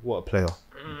Emery, what a player!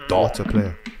 What a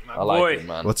player! I like him,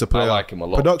 man. What a player! I like him a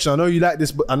lot. Production. I know you like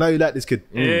this. I know you like this kid.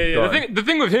 Yeah. The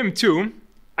thing with him too.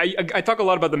 I talk a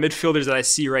lot about the midfielders that I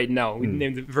see right now. We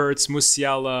named Wirtz,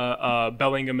 Musiala,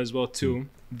 Bellingham as well too.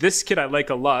 This kid I like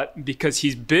a lot because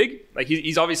he's big. Like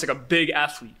he's obviously like a big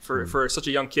athlete for such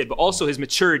a young kid, but also his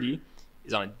maturity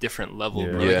is on a different level,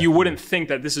 bro. Like, you wouldn't think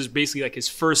that this is basically like his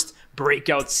first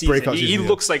breakout season. He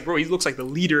looks like, bro, he looks like the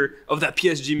leader of that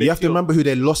PSG midfield. You have to remember who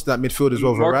they lost that midfield as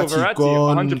well. Verratti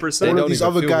gone. 100%. All of these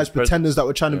other guys, pretenders that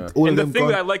were trying to. All and of them the thing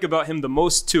gone. that I like about him the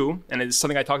most too, and it's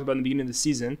something I talked about in the beginning of the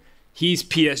season, he's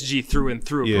PSG through and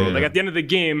through, bro. Like at the end of the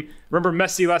game, remember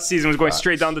Messi last season was going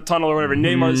straight down the tunnel or whatever.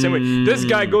 Neymar the same way. This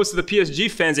guy goes to the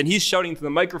PSG fans and he's shouting to the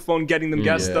microphone, getting them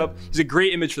gassed up. He's a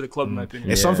great image for the club, in my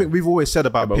opinion. It's something we've always said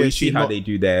about but PSG. We see how they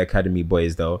do their academy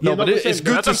boys, though. No, but it's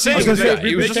good to see.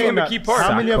 He was just a key part.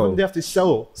 How many of them they have to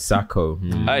sell? Sacco.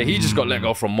 Hey, he just got let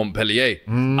go from Montpellier.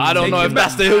 I don't know if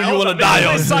that's the hill you want to die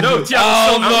on. I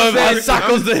don't know if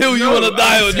Sacco's the hill you want to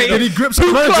die on. And he grips a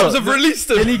Two manager. clubs have released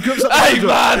him. And he grips a Hey, manager.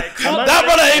 man. That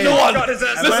brother ain't the one.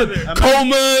 Listen,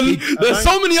 Coleman. There's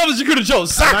so many others you could have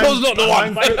chose. Sacco's not the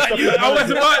one. I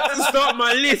was about to start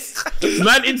my list.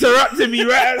 Man interrupted me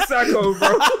right at Sacco,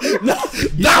 bro.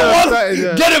 That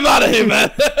one. Get him out of here,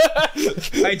 man.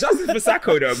 Hey, justice for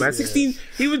Sacco though, man. 16,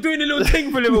 he was doing a little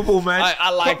thing for Liverpool, man.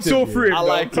 I liked him. I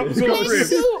liked him.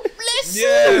 Bless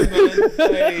Yeah,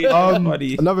 man. Hey,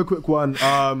 buddy. Another quick one.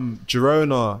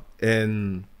 Girona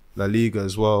in La Liga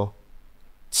as well.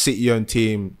 City-owned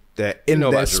team. They're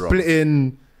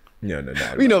splitting. No.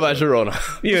 We know about Girona.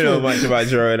 You know much about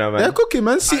Girona, man. They're cooking,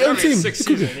 man. City-owned team.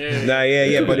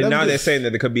 Yeah. But now they're saying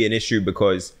that there could be an issue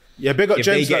because Big up if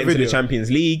James they get into video. the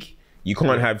Champions League, you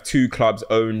can't have 2 clubs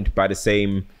owned by the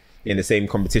same in the same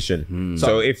competition.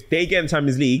 So if they get in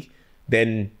Champions League,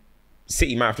 then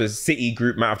City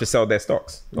Group might have to sell their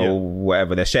stocks or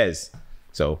whatever, their shares.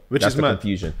 So Which that's is the mad.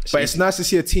 confusion. But it's nice to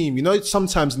see a team. You know,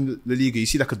 sometimes in the Liga, you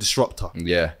see like a disruptor.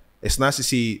 Yeah. It's nice to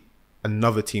see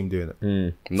another team doing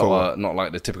it. Not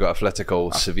like the typical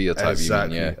Atletico Sevilla type.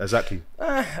 Exactly. You mean, Exactly.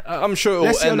 I'm sure it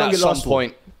Let's will see how end long at it some lasts for.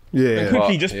 point. Yeah.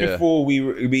 Quickly, just before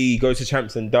we go to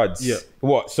champs and duds. Yeah.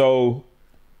 What? So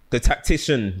the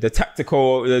tactician,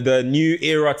 the new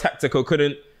era tactical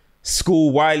couldn't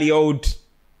school wily old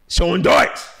Sean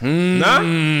Dyche. Nah?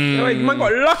 Man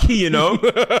got lucky, you know.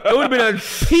 It would have been a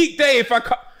peak day if I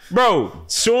Bro,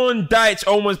 Sean Dyche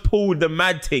almost pulled the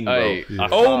mad thing, bro. Hey,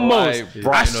 almost.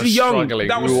 Brighton Ashley are Young, struggling.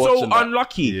 that was We were so watching that.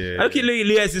 unlucky. Yeah. Look at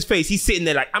Liaz's face. He's sitting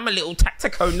there like, I'm a little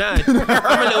tactical nerd.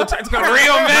 I'm a little tactical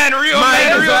real man. Sean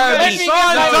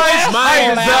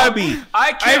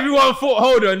Dyche, everyone thought,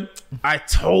 hold on. I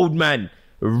told man,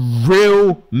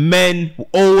 real men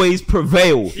always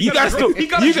prevail. You guys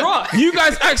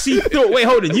actually thought, wait,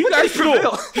 hold on. You guys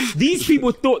thought, these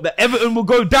people thought that Everton would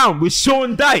go down with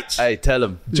Sean Dyche. Hey, tell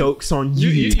him. Joke's on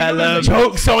you. Tell him.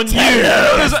 Joke's on you.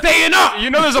 They're staying up. You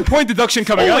know there's a point deduction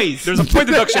coming Always. up. There's a point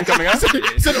deduction coming up.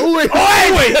 Said always.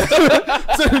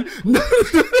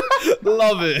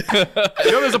 Love it.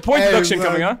 You know there's a point deduction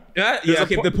coming up. Yeah,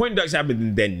 okay, if the point deduction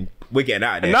happened, then we're getting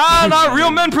out of there. Nah,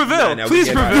 real men prevail. Please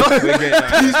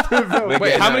prevail.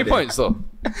 Wait, how many points though?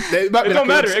 It don't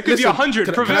matter. It could be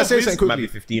 100. Can I say something Might be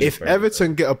quickly? 15. If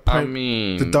Everton get a point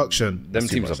mean, deduction, them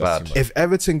teams are bad. if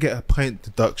Everton get a point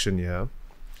deduction, yeah,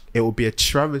 it will be a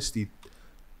travesty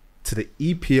to the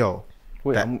EPL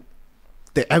Wait,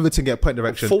 that Everton get a point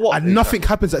deduction For what? and nothing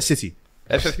happens at City.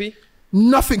 FFP?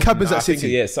 Nothing happens at City.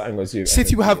 Yeah, something goes through.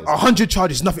 City will have 100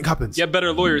 charges. Nothing happens. Get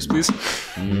better lawyers, please.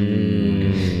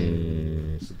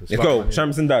 Let's go,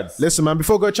 champs and dads. Listen, man.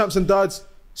 Before we go champs and dads,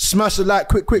 smash the like,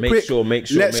 quick. Make sure.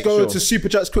 Let's go to super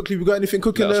chats quickly. We got anything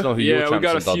cooking Let us there? know who your Yeah, we champs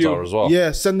got and a duds few. are as well.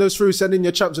 Yeah, send those through. Send in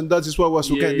your champs and duds as well. Whilst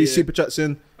we're getting these super chats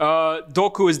in.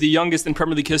 Doku is the youngest in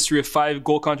Premier League history of 5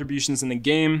 goal contributions in the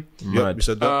game. Yep, we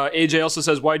said that. AJ also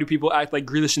says, why do people act like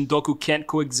Grealish and Doku can't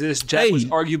coexist? Jack was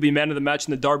arguably man of the match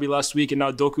in the derby last week, and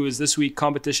now Doku is this week.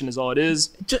 Competition is all it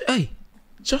is.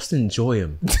 Just enjoy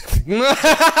him. Just enjoy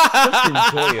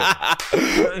him.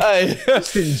 Hey.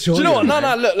 Just enjoy. Do you know what? him, No,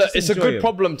 man. look. Just It's a enjoy good him.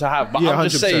 problem to have, but Yeah, I'm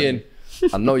just 100%. saying.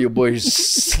 I know your boy's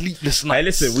sleepless nights. Hey,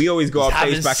 listen, we always got our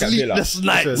Having place back at Villa. sleepless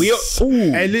nights. We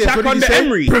Hey, Liz, Jack what did you under say?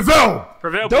 Emery. Prevail.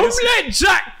 Prevail, Don't please. let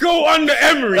Jack go under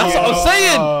Emery. That's what I'm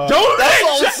saying. Don't That's let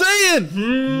what I'm Jack. saying.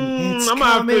 I'm gonna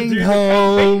have to do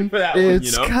home. for that one,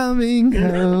 you know. coming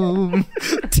home.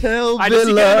 Tell Does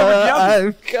he get in over Diaby?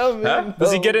 I'm coming. Huh?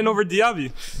 Does he get in over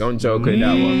Diaby? Don't joke with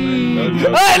that one, man. Don't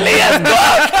joke. Hey, Liam,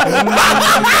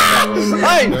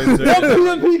 hey,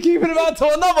 one PMP keeping him out to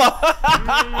another.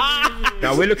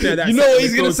 Now we're looking at that. You know what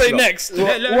he's second gonna say slot. next?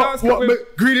 What?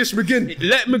 Grealish, McGinn.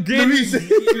 Let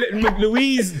McGinn,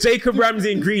 Louise, Jacob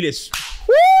Ramsey, and Grealish.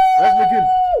 Where's McGinn?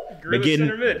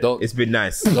 McGinn, Don't it's been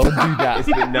nice. do that. It's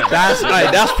been nice.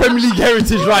 That's Premier League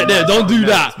heritage right there. Don't do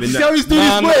that. It's been See how he's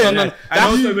nice. doing his way? And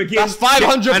also McGinn, That's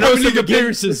 500 and also Premier League McGinn,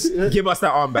 appearances. Give us that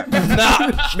arm back.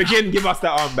 Nah. McGinn, give us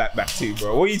that arm back too,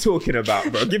 bro. What are you talking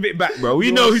about, bro? Give it back, bro.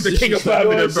 We know who's the king of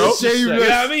Birmingham, bro. You know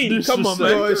what I mean? Come on,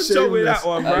 man. Don't joke with that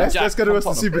one, bro. Let's go to the rest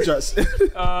of the super chats.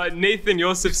 Nathan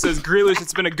Yosef says, Grealish,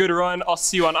 it's been a good run. I'll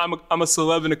see you on I'm a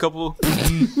Celeb in a couple.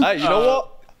 Hey, you know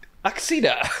what? I can see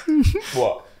that.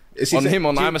 What? On him,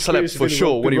 on I'm a Celeb for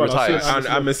sure when he retires.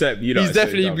 I'm a Seb. You know, He's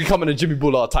definitely becoming a Jimmy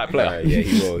Bullard type player. Yeah,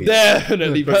 he will.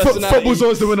 Definitely. Personality. Football's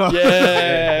always the winner.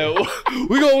 Yeah,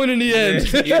 we're gonna win in the end.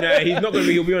 You know, he's not gonna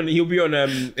be. He'll be on a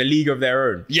league of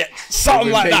their own. Yeah, something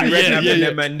like that. Yeah.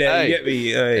 You get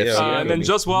me? And then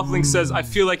Just Waffling says, I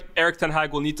feel like Eric Ten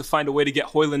Hag will need to find a way to get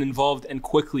Højlund involved and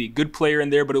quickly. Good player in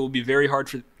there, but it'll be very hard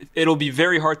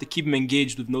to keep him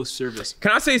engaged with no service.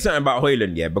 Can I say something about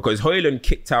Højlund? Yeah, because Højlund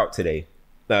kicked out today.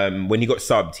 When he got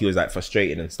subbed, he was like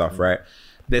frustrated and stuff, right?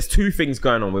 There's two things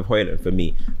going on with Højlund for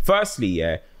me. Firstly,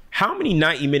 yeah, how many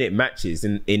 90-minute matches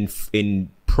in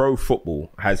pro football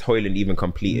has Højlund even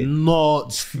completed?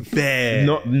 Not there.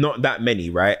 Not that many,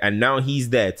 right? And now he's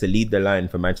there to lead the line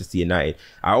for Manchester United.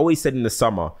 I always said in the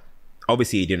summer,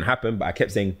 obviously it didn't happen, but I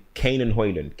kept saying Kane and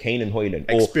Højlund.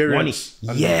 Experience.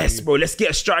 Yes, bro, let's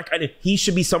get a striker. And he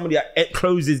should be somebody that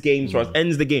closes games for us,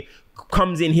 ends the game,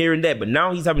 comes in here and there. But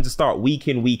now he's having to start week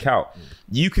in, week out.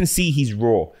 You can see he's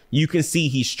raw. You can see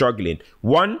he's struggling.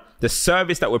 One, the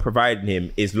service that we're providing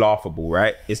him is laughable,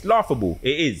 right? It's laughable.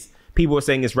 It is. People are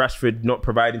saying it's Rashford not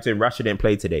providing to him. Rashford didn't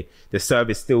play today. The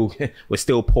service was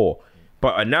still poor.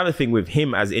 But another thing with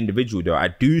him as an individual, though, I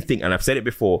do think, and I've said it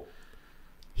before,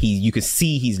 you can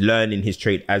see he's learning his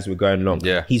trade as we're going along.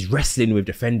 Yeah. He's wrestling with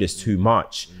defenders too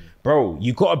much. Bro,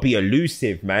 you got to be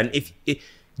elusive, man.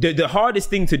 The hardest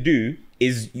thing to do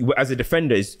is, as a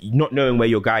defender, is not knowing where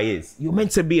your guy is. You're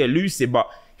meant to be elusive, but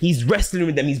he's wrestling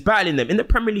with them. He's battling them. In the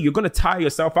Premier League, you're going to tire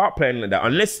yourself out playing like that.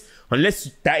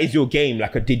 Unless that is your game,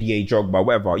 like a Didier Drogba,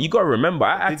 whatever. You got to remember,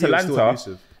 at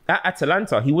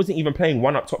Atalanta, he wasn't even playing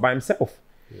one up top by himself.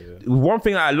 Yeah. One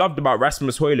thing that I loved about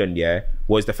Rasmus Højlund,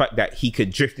 was the fact that he could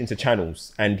drift into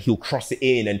channels and he'll cross it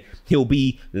in and he'll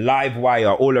be live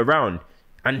wire all around.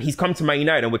 And he's come to Man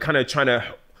United and we're kind of trying to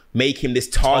make him this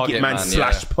target man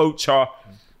 / poacher.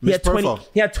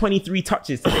 He had 23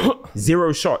 touches today,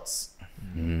 0 shots.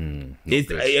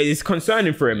 It's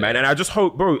concerning for him, man. And I just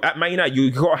hope, bro, at Man United, you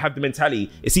got to have the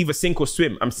mentality. It's either sink or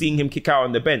swim. I'm seeing him kick out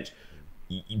on the bench.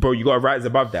 Bro, you got to rise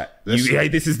above that.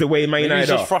 This is the way Man United He's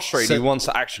are. just frustrated. He wants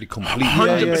to actually complete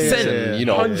 100%. You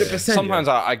know, 100%. Sometimes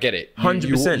I get it.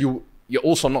 100%. You're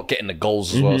also not getting the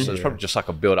goals as well, so it's probably just like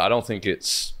a build. I don't think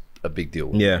it's a big deal.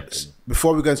 Yeah.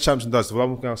 Before we go into Champions and Does, the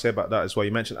one thing I'll say about that as well,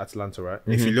 you mentioned Atalanta, right?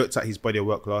 If you looked at his body of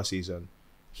work last season,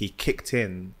 he kicked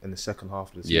in the second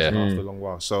half of the season after a long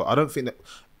while. So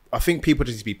I think people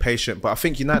just need to be patient, but I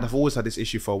think United have always had this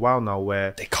issue for a while now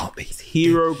where They can't be.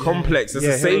 Hero complex. It's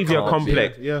a savior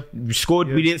complex. Yeah.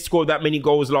 We didn't score that many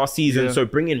goals last season, so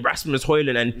bring in Rasmus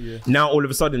Højlund and now all of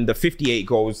a sudden the 58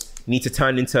 goals need to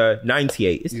turn into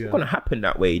 98. It's not going to happen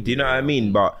that way. Do you know what I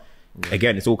mean? But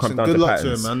again, it's all comes down to good luck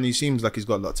patterns. to him, man. He seems like he's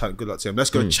got a lot of talent. Good luck to him. Let's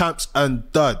go Champs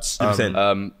and Duds.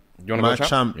 100%. You want My to go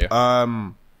champ.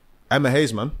 Yeah. Emma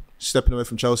Hayes, man. Stepping away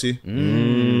from Chelsea.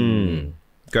 Going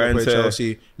to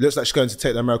Chelsea. Looks like she's going to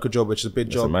take the America job, which is a big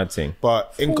job. a mad thing.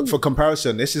 But for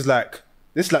comparison, this is like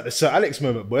This is like the Sir Alex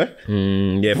moment, boy.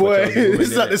 Yeah, Boy,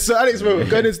 this is like the Sir Alex moment.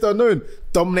 Going into the unknown.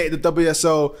 Dominated the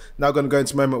WSL. Now going to go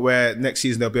into a moment where next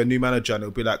season there'll be a new manager and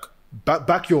it'll be like,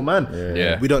 back your man.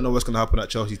 Yeah. We don't know what's going to happen at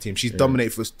Chelsea team. She's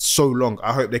dominated for so long.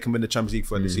 I hope they can win the Champions League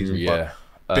for the season. Yeah.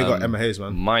 But big up Emma Hayes,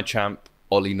 man. My champ,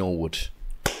 Ollie Norwood.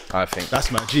 I think.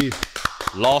 That's my G.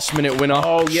 Last minute winner.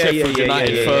 Oh, yeah, Sheffield yeah,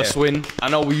 United yeah, first win. I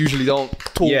know we usually don't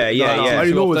talk.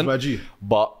 Ollie Norwood's my G.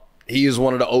 But he is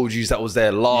one of the OGs that was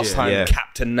there last time.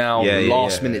 Captain now.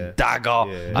 Last minute dagger.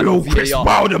 I know Chris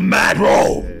Wilder mad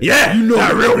roll. Yeah, you know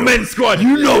that real men's squad.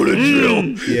 You know the drill.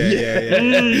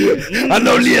 Yeah. I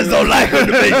know Lias don't like her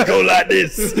to make it go like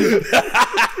this.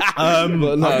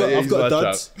 I've got a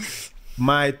dud.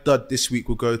 My dud this week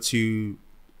will go to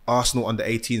Arsenal under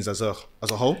 18s as a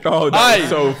whole. Oh, that's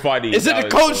so funny. Is it the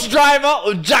coach driver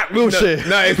or Jack Wilshere?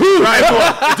 No, it's the driver.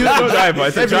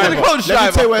 It's the driver. Let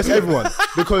me tell you where it's everyone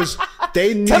because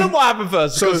they need. Tell them what happened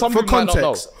first. So Some for people might not know.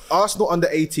 context, Arsenal under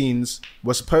 18s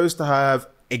was supposed to have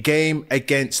a game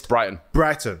against Brighton.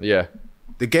 Yeah.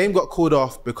 The game got called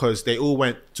off because they all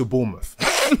went to Bournemouth.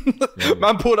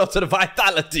 Man pulled up to the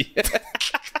Vitality.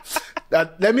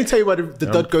 Let me tell you why the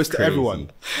dud goes to everyone.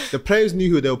 The players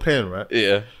knew who they were playing, right?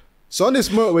 Yeah. So on this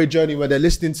motorway journey where they're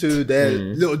listening to their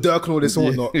little Dirk and all this and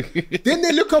whatnot, then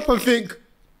they look up and think,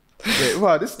 wait,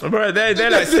 wow, this... Bro, they're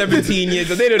like 17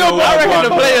 years old. They don't know I reckon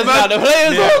the players now. The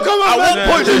players. Bro, come on, man. At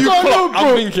what point do you clock?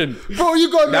 I'm thinking. Bro, you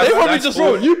got... That's- They probably that's just...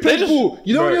 all- You play they ball.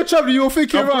 You know when you're traveling, you're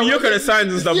thinking, right? You could have signed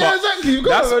and stuff. Yeah, but exactly. You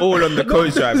got That's it. all on the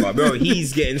coach driver, bro.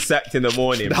 He's getting sacked in the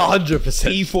morning. 100%.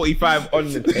 P45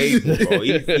 on the table, bro.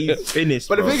 He's finished.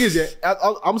 But the bro. thing is,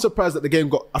 I'm surprised that the game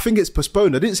got... I think it's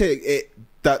postponed. I didn't say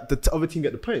that the other team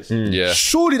get the points. Yeah.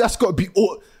 Surely that's got to be...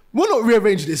 We're not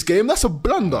rearranging this game. That's a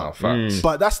blunder. Facts.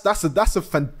 But that's a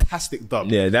fantastic dub.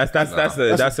 Yeah, that's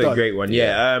a done. great one.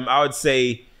 Yeah, I would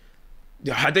say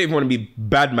I don't even want to be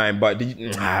bad man, but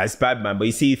it's bad man. But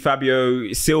you see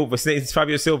Fabio Silva, it's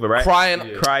Fabio Silva, right?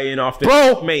 Crying after,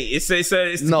 bro, mate. It's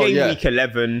game week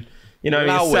 11. You know,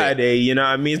 it's Saturday. You know what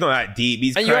I mean? It's not that deep.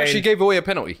 He's and crying. you actually gave away a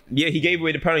penalty. Yeah, he gave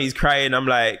away the penalty. He's crying. I'm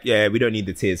like, yeah, we don't need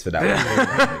the tears for that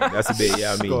one. That's a bit.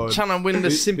 Yeah, I mean, trying to win the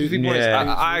sympathy points.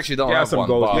 Yeah. I actually don't have some one.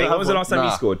 goals. Mate, But when was the last time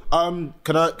he scored? Can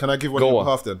I give one on your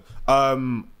behalf then? I've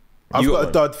You got got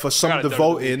a dud for some of the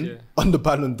voting on the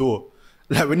Ballon d'Or.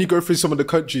 Like when you go through some of the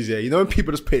countries, you know when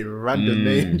people just put random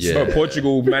names. Yeah. So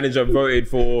Portugal manager voted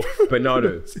for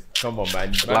Bernardo. Come on,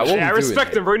 man. I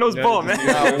respect him, bro. He knows ball, man.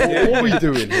 What are we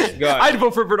doing? I'd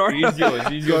vote for Bernardo.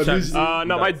 He's yours. No,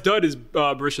 my dud is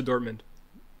Borussia Dortmund.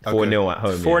 4-0 at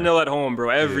home. 4-0 at home, bro.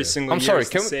 Every single I'm year.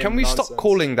 sorry. Can we stop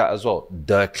calling that as well?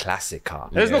 The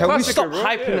Classica. There's no Can we Classica, stop bro?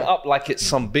 hyping it up like it's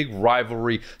some big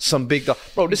rivalry, some big...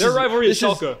 Bro, Their rivalry is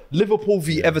Schalke. Liverpool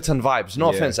v Everton vibes.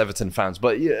 No offense, Everton fans,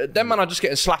 but them man are just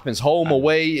getting slappings home,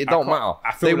 away. It don't matter.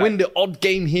 They win the odd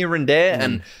game here and there,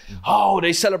 and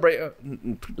they celebrate.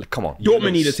 Come on,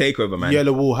 Dortmund need a takeover, man.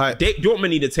 Yellow wall hype. Dortmund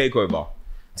need a takeover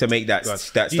to make that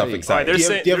stuff exciting.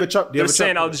 They're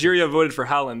saying Algeria voted for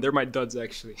Haaland. They're my duds,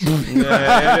 actually.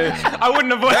 I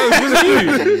wouldn't have voted.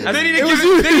 They need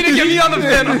to get me on the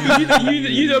panel.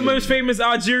 You the most famous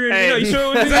Algerian. Hey. You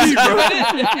sure it was you, bro?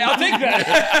 I'll take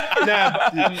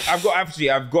that.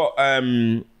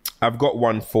 I've got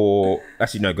one for.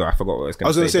 Actually, no, go. I forgot what I was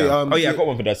going to say. I got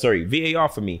one for that. Sorry, VAR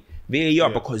for me. VAR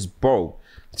because, bro.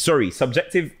 Sorry,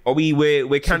 subjective.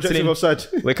 We're cancelling offside.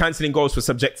 We're cancelling goals for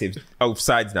subjective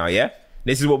offsides now. Yeah,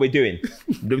 this is what we're doing.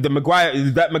 The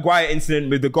Maguire incident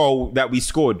with the goal that we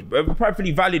scored, a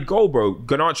perfectly valid goal, bro.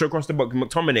 Garnacho across the box,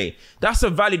 McTominay. That's a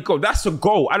valid goal. That's a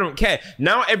goal. I don't care.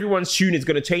 Now everyone's tune is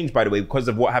going to change, by the way, because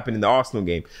of what happened in the Arsenal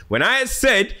game. When I had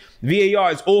said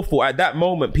VAR is awful at that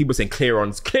moment, people saying clear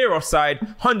offside,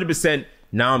 100%.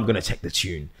 Now I'm going to check the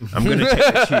tune. I'm going to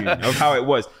check the tune of how it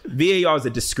was. VAR is a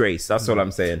disgrace. That's all I'm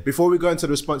saying. Before we go into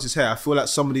the responses here, I feel like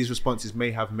some of these responses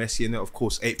may have Messi in it. Of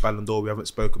course, 8 Ballon d'Or. We haven't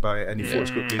spoke about it. Any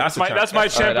thoughts quickly? That's my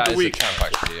champ of the week.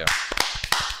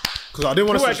 Because I didn't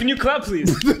want to... Can you clap,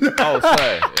 please? Oh,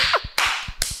 sorry.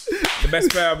 The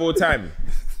best player of all time.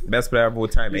 Best player of all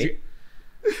time, eh?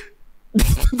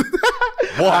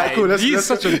 Alright, cool. He's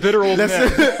such a bitter old man.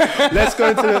 Let's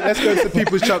go into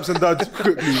people's champs and duds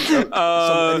quickly.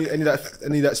 Any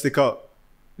that stick out?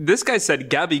 This guy said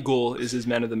Gabigol is his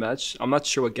man of the match. I'm not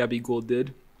sure what Gabigol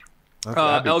did.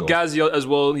 El Ghazi as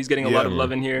well. He's getting a lot of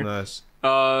love in here. Nice.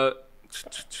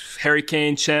 Harry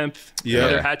Kane, champ.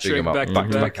 Another hat trick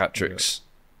back-to-back hat tricks.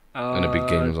 And a big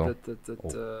game as well.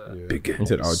 Big game.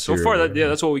 So far,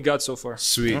 that's what we got so far.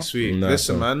 Sweet. Nice.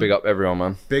 Listen, man. Big up everyone,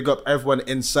 man. Big up everyone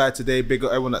inside today. Big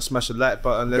up everyone that smashed the like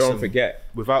button. Listen, Don't forget.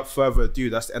 Without further ado,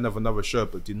 that's the end of another show.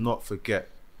 But do not forget,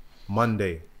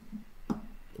 Monday,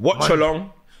 Watch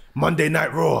along. Monday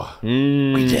Night Raw.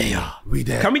 We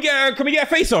there. Can we get a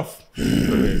face off?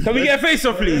 Can we get a face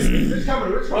off, please? Which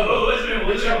camera? Which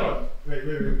camera? Wait.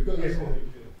 We got this one.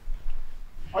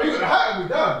 Oh, you got the hat and we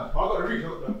done. I got the reach.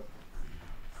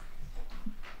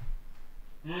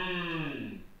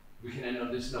 We can end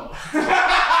on this note.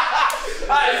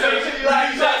 Alright, so make sure you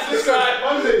like, subscribe.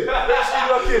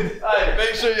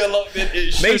 Make sure you're locked in.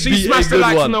 Make sure you smash the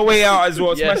likes on the way out as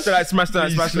well. Yes. Smash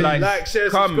the like. Like, share,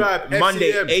 Come subscribe.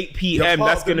 Monday, FCM. 8 p.m.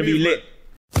 That's going to be lit.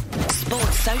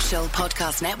 Sports Social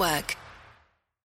Podcast Network.